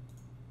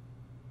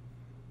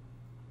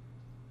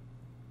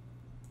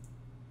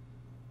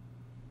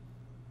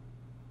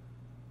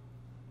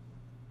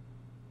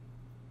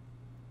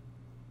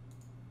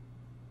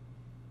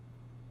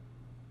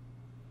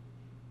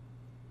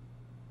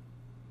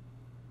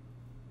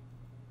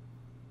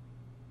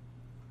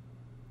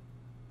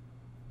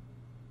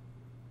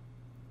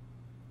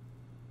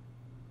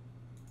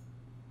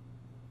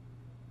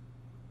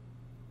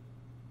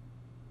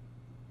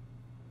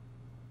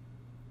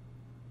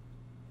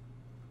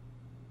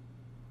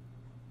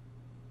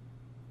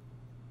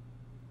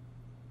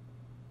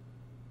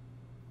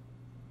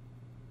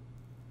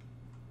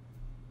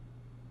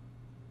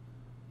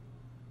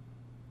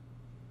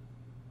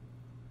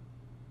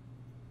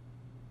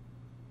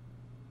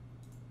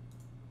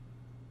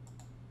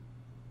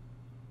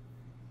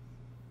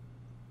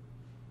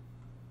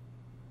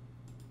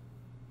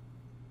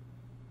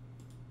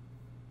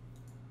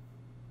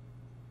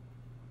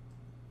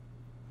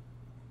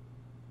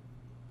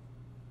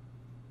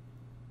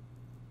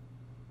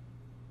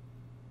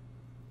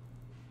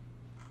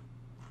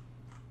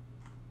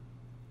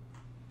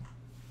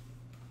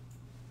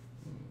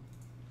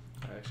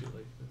 I actually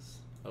like this.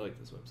 I like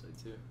this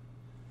website too.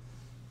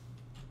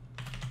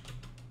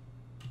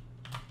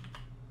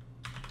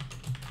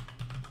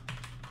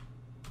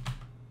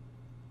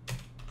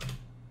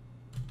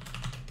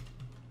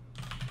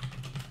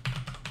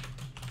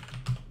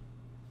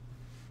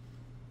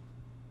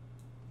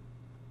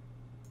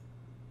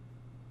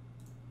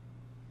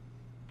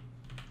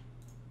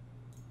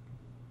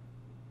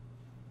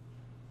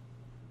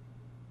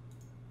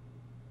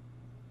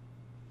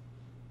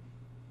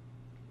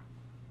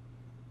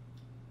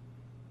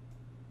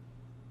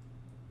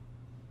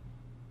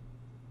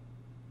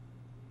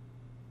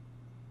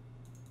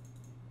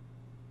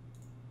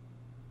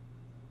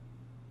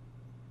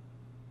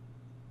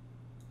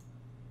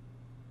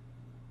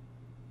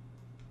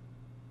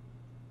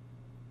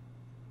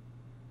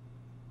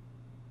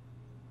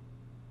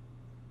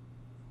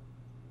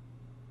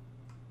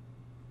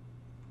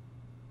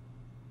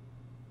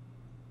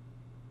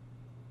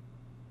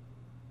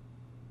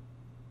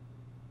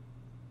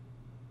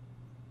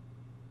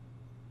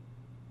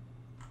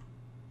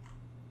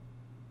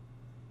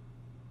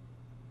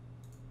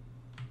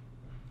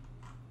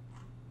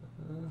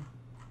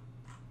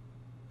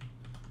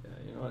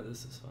 Yeah, you know what?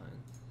 This is fine.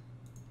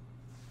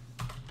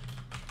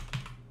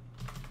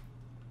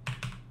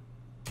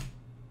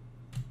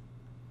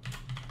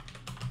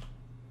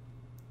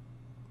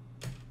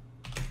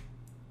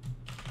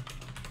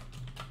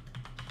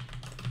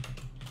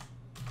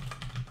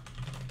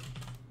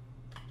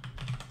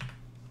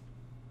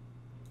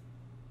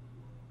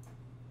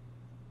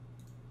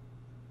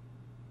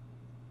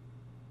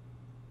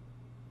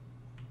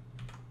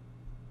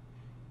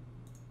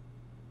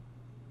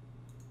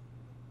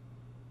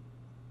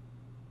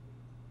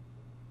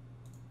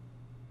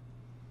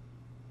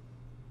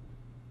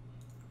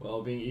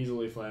 Well, being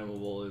easily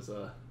flammable is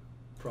a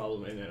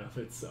problem in and of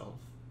itself.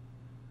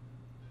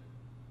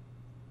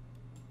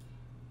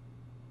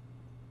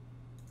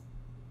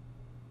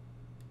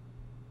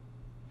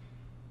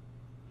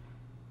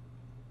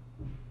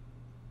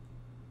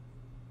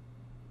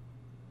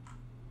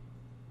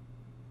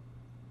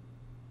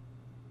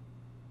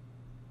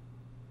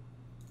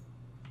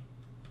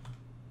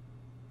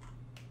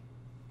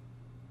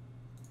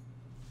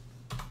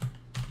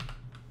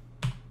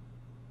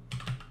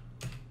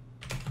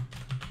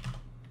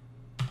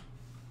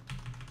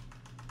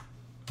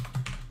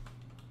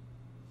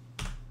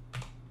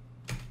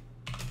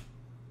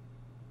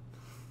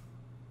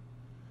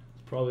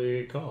 probably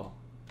a call.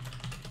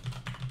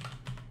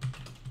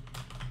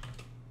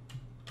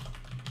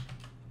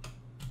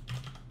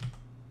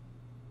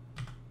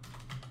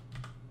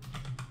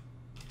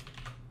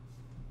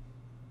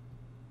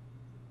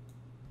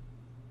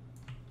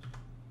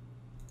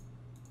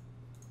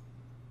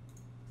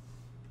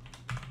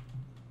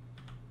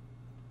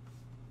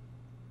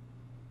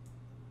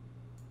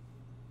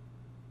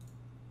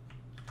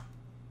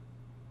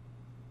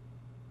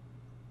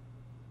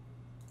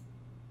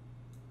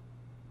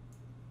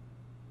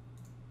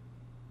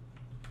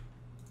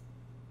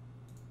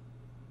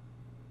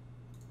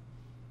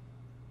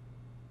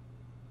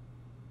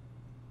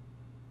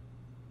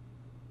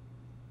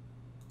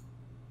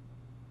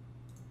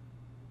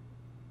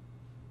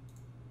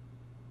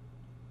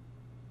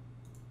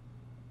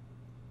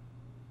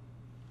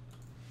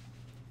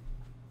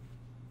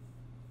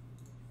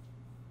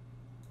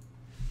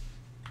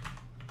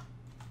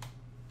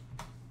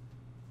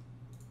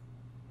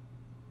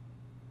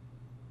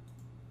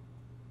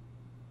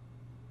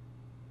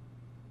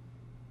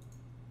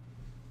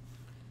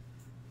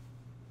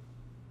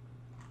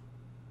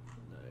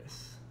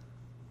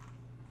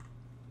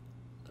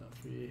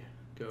 We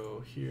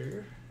go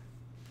here.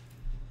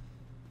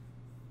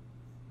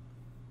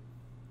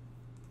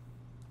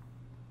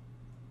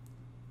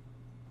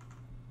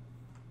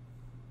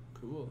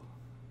 Cool.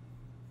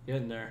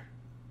 Getting there.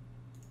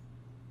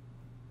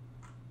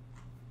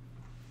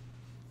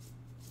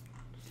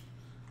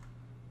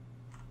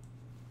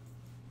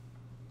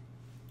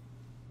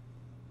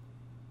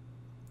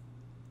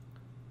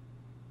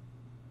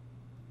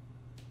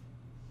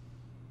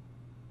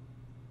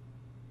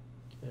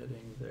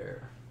 Getting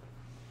there.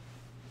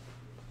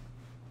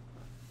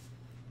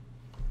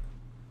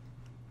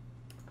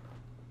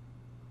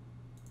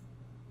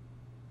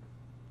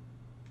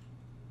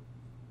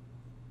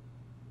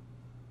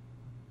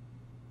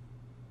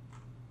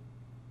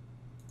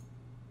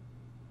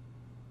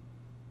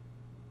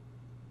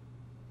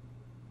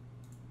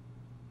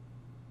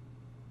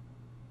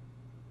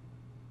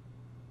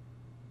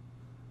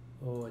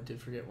 Oh, I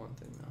did forget one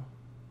thing though.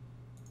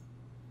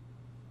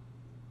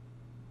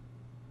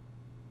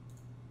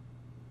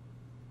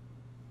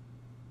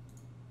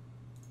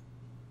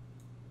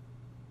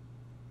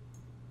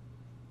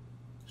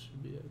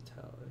 Should be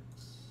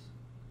italics.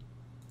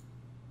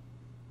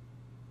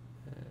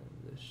 And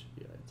this should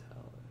be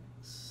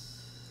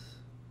italics.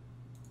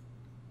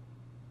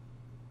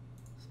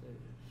 Save.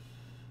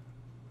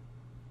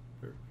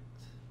 Perfect.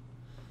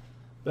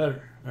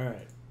 Better. All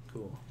right.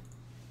 Cool.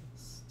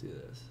 Let's do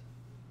this.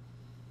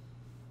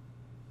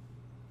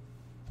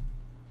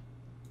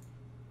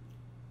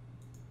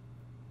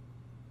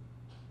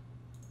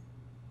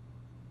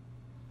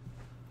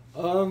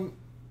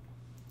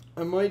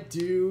 I might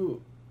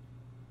do.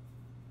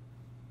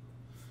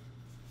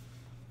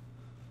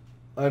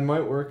 I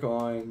might work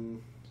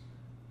on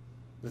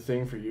the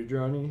thing for you,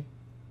 Johnny.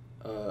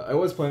 I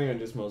was planning on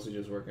mostly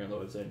just working on the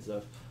website and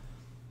stuff.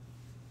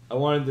 I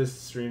wanted this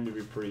stream to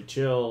be pretty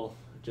chill,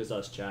 just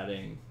us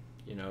chatting,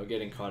 you know,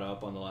 getting caught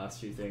up on the last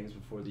few things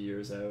before the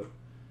year's out.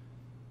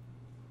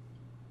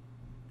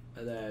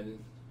 And then,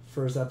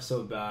 first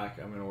episode back,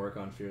 I'm going to work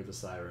on Fear the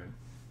Siren.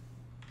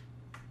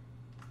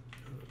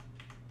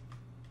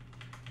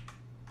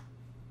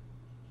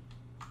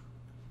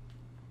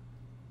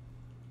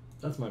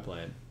 That's my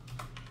plan.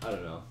 I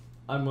don't know.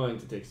 I'm willing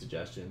to take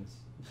suggestions.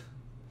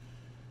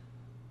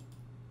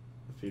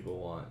 If people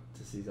want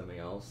to see something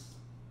else.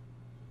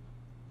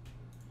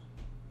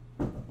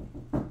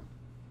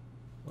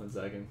 1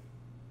 second.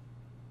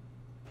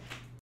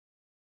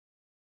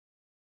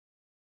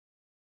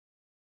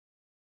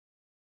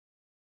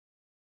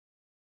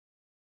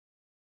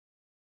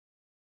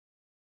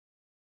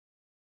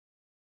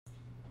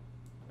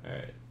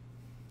 Alright.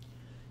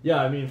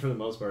 Yeah, I mean, for the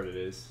most part it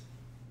is.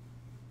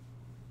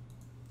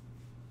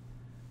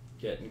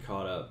 Getting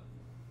caught up.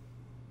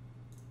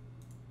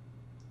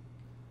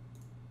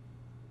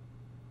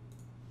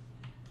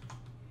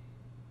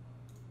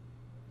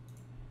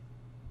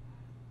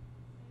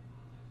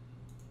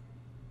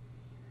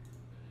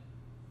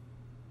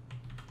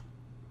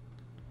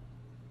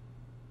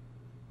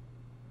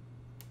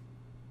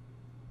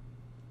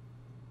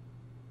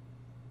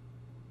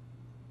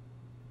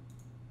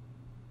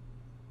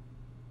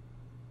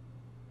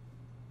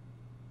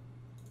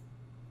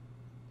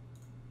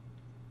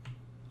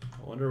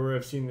 I wonder where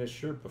I've seen this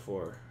shirt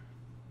before.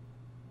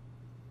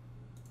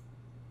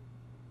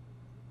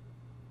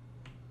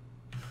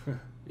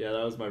 Yeah,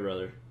 that was my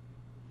brother.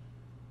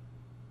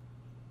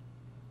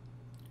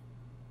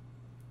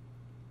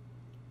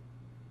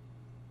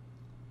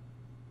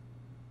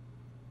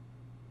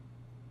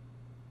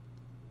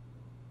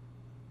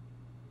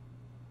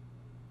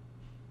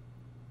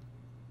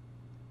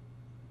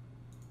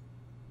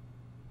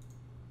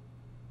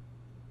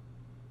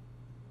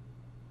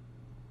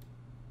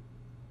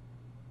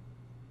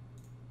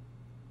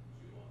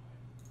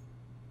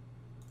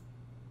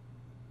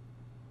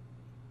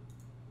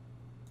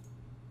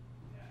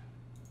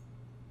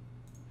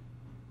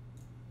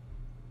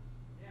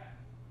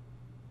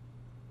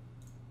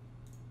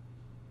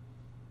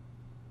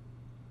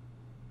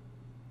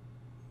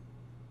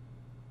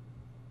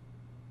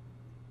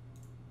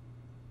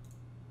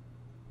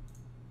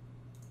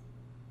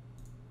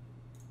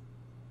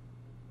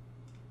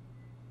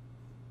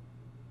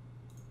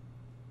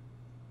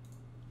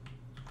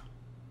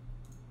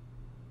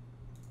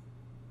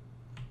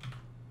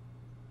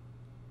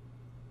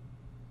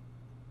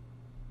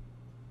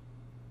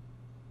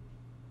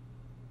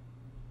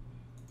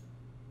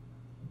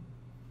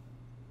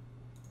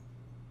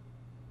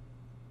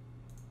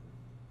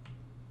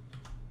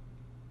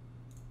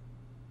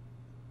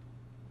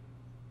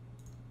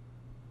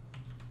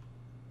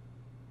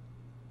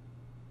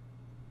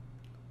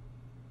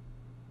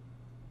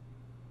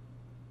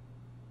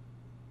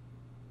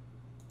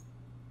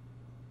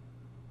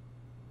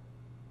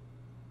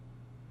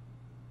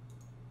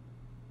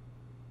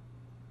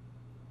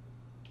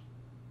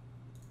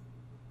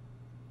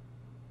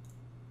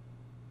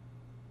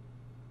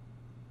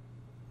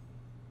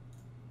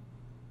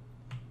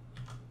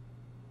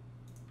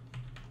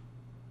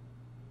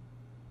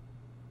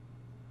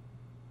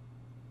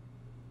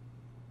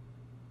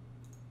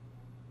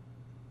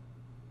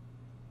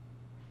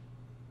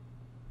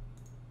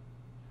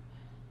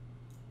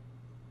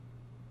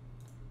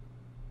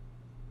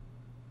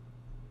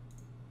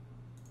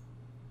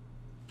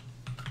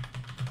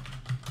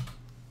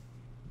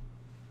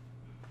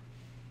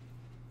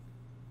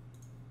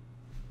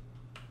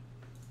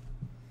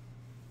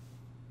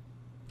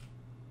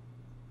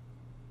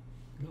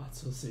 Not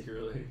so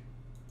secretly.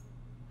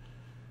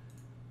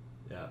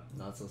 Yeah,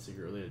 not so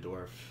secretly a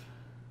dwarf.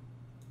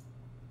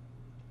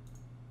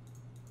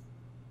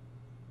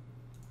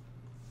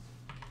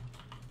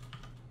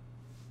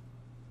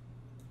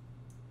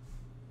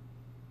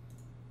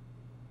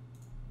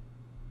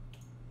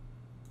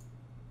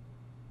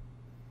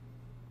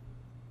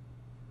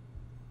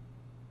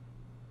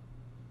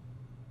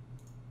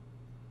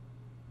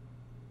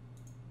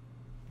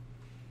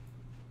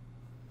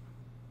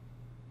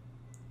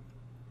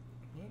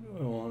 What do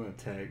I want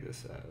to tag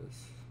this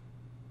as?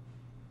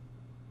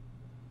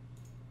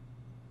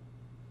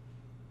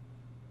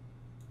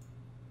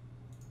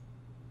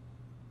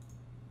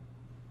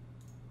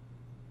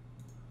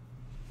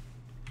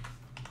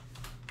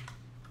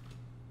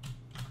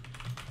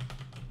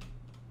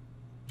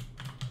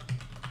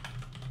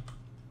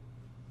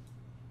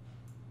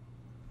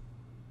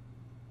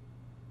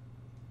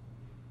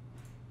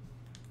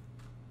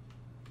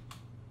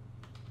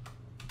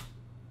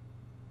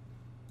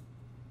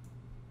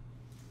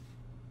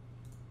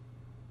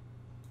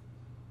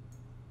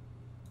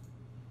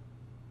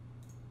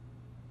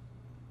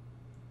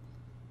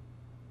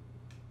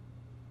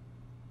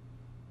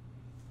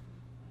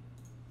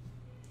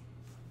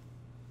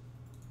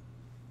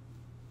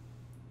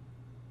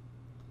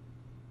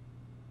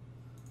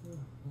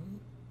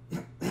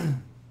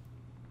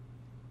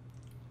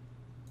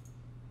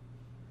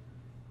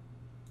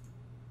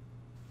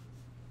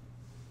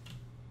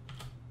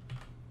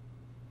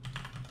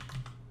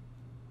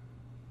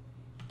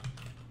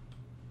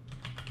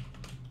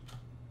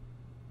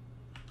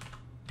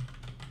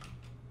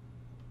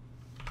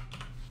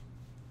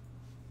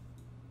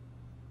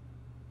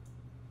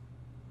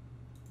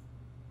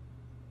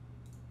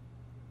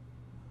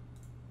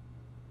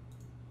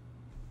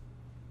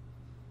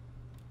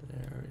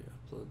 There,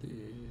 you upload these.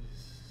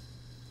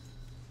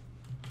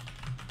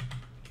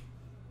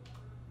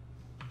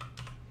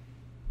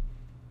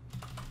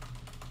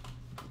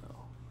 No.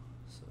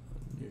 So,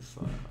 new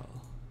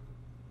file.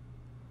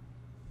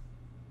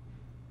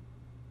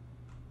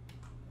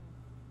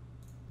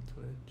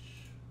 Twitch.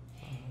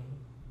 File.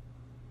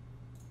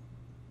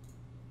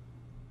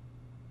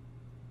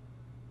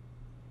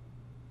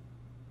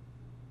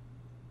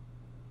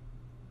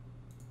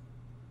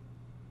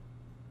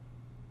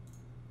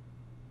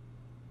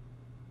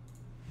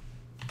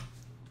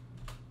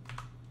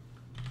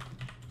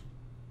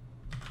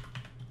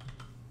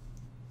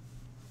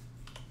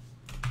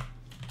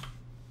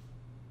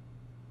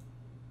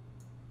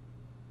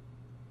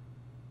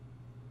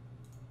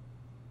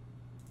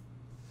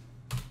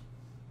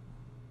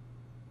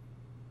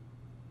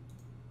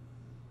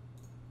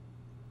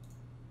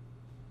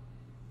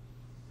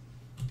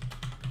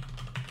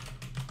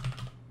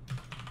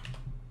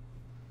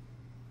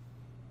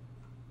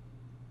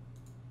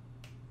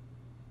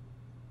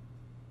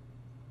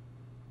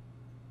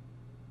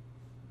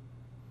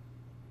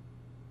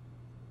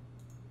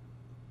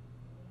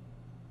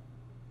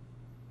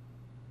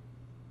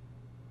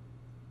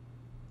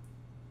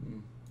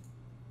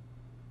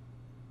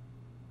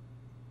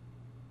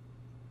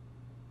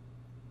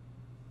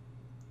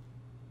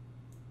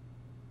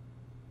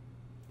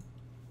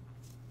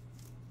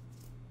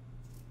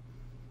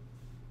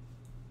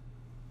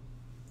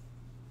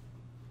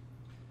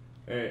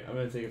 Alright, I'm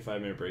going to take a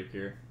 5-minute break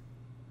here.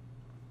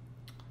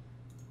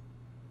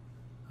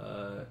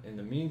 In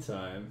the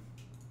meantime,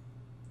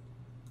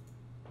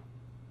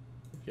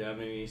 if you have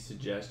any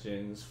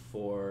suggestions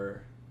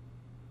for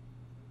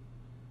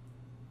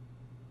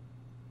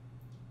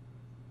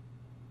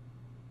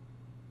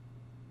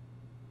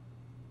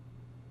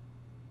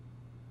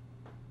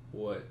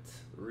what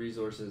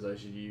resources I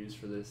should use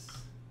for this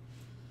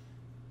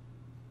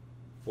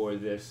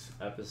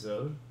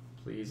episode,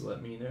 please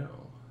let me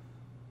know.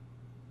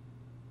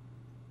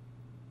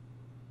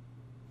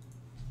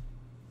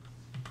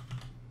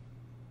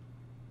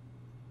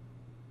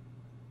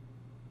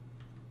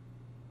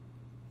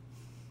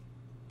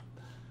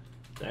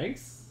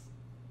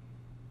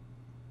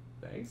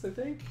 Thanks, I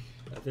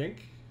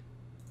think.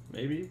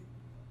 Maybe.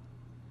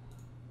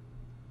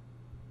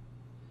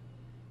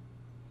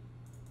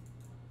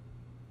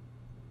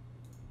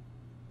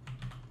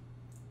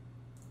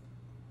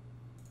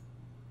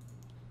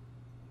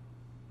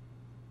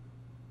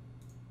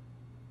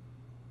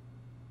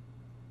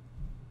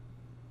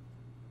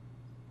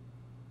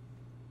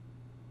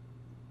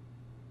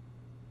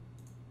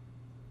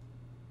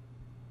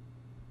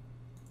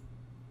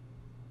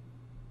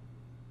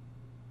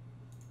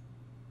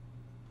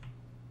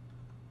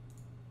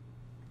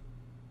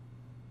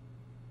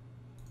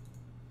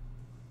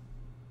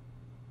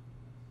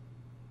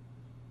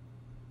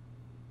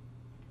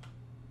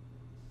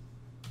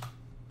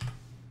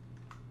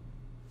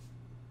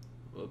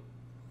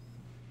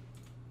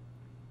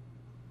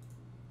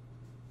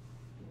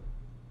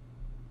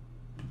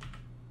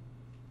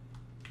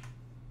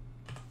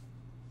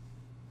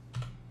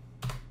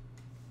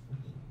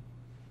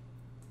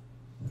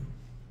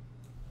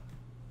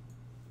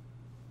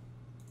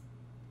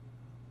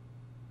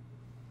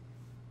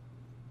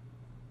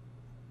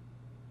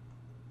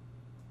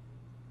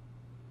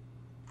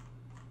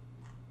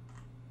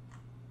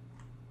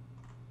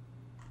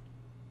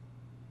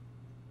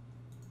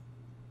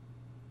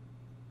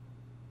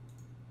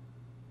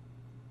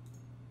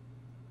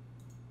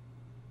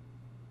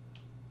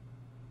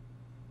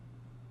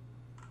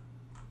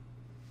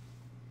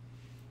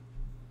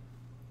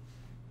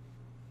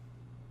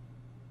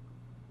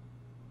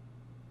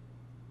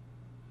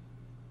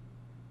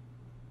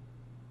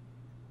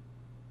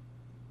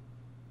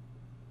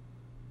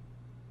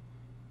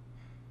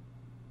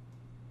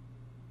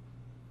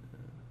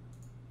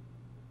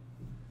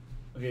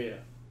 Okay, yeah.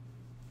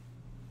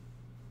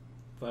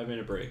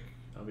 5-minute break.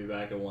 I'll be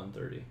back at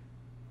 1:30.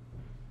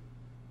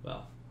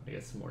 Well, I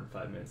guess more than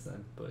 5 minutes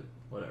then, but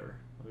whatever.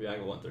 I'll be back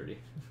at 1:30.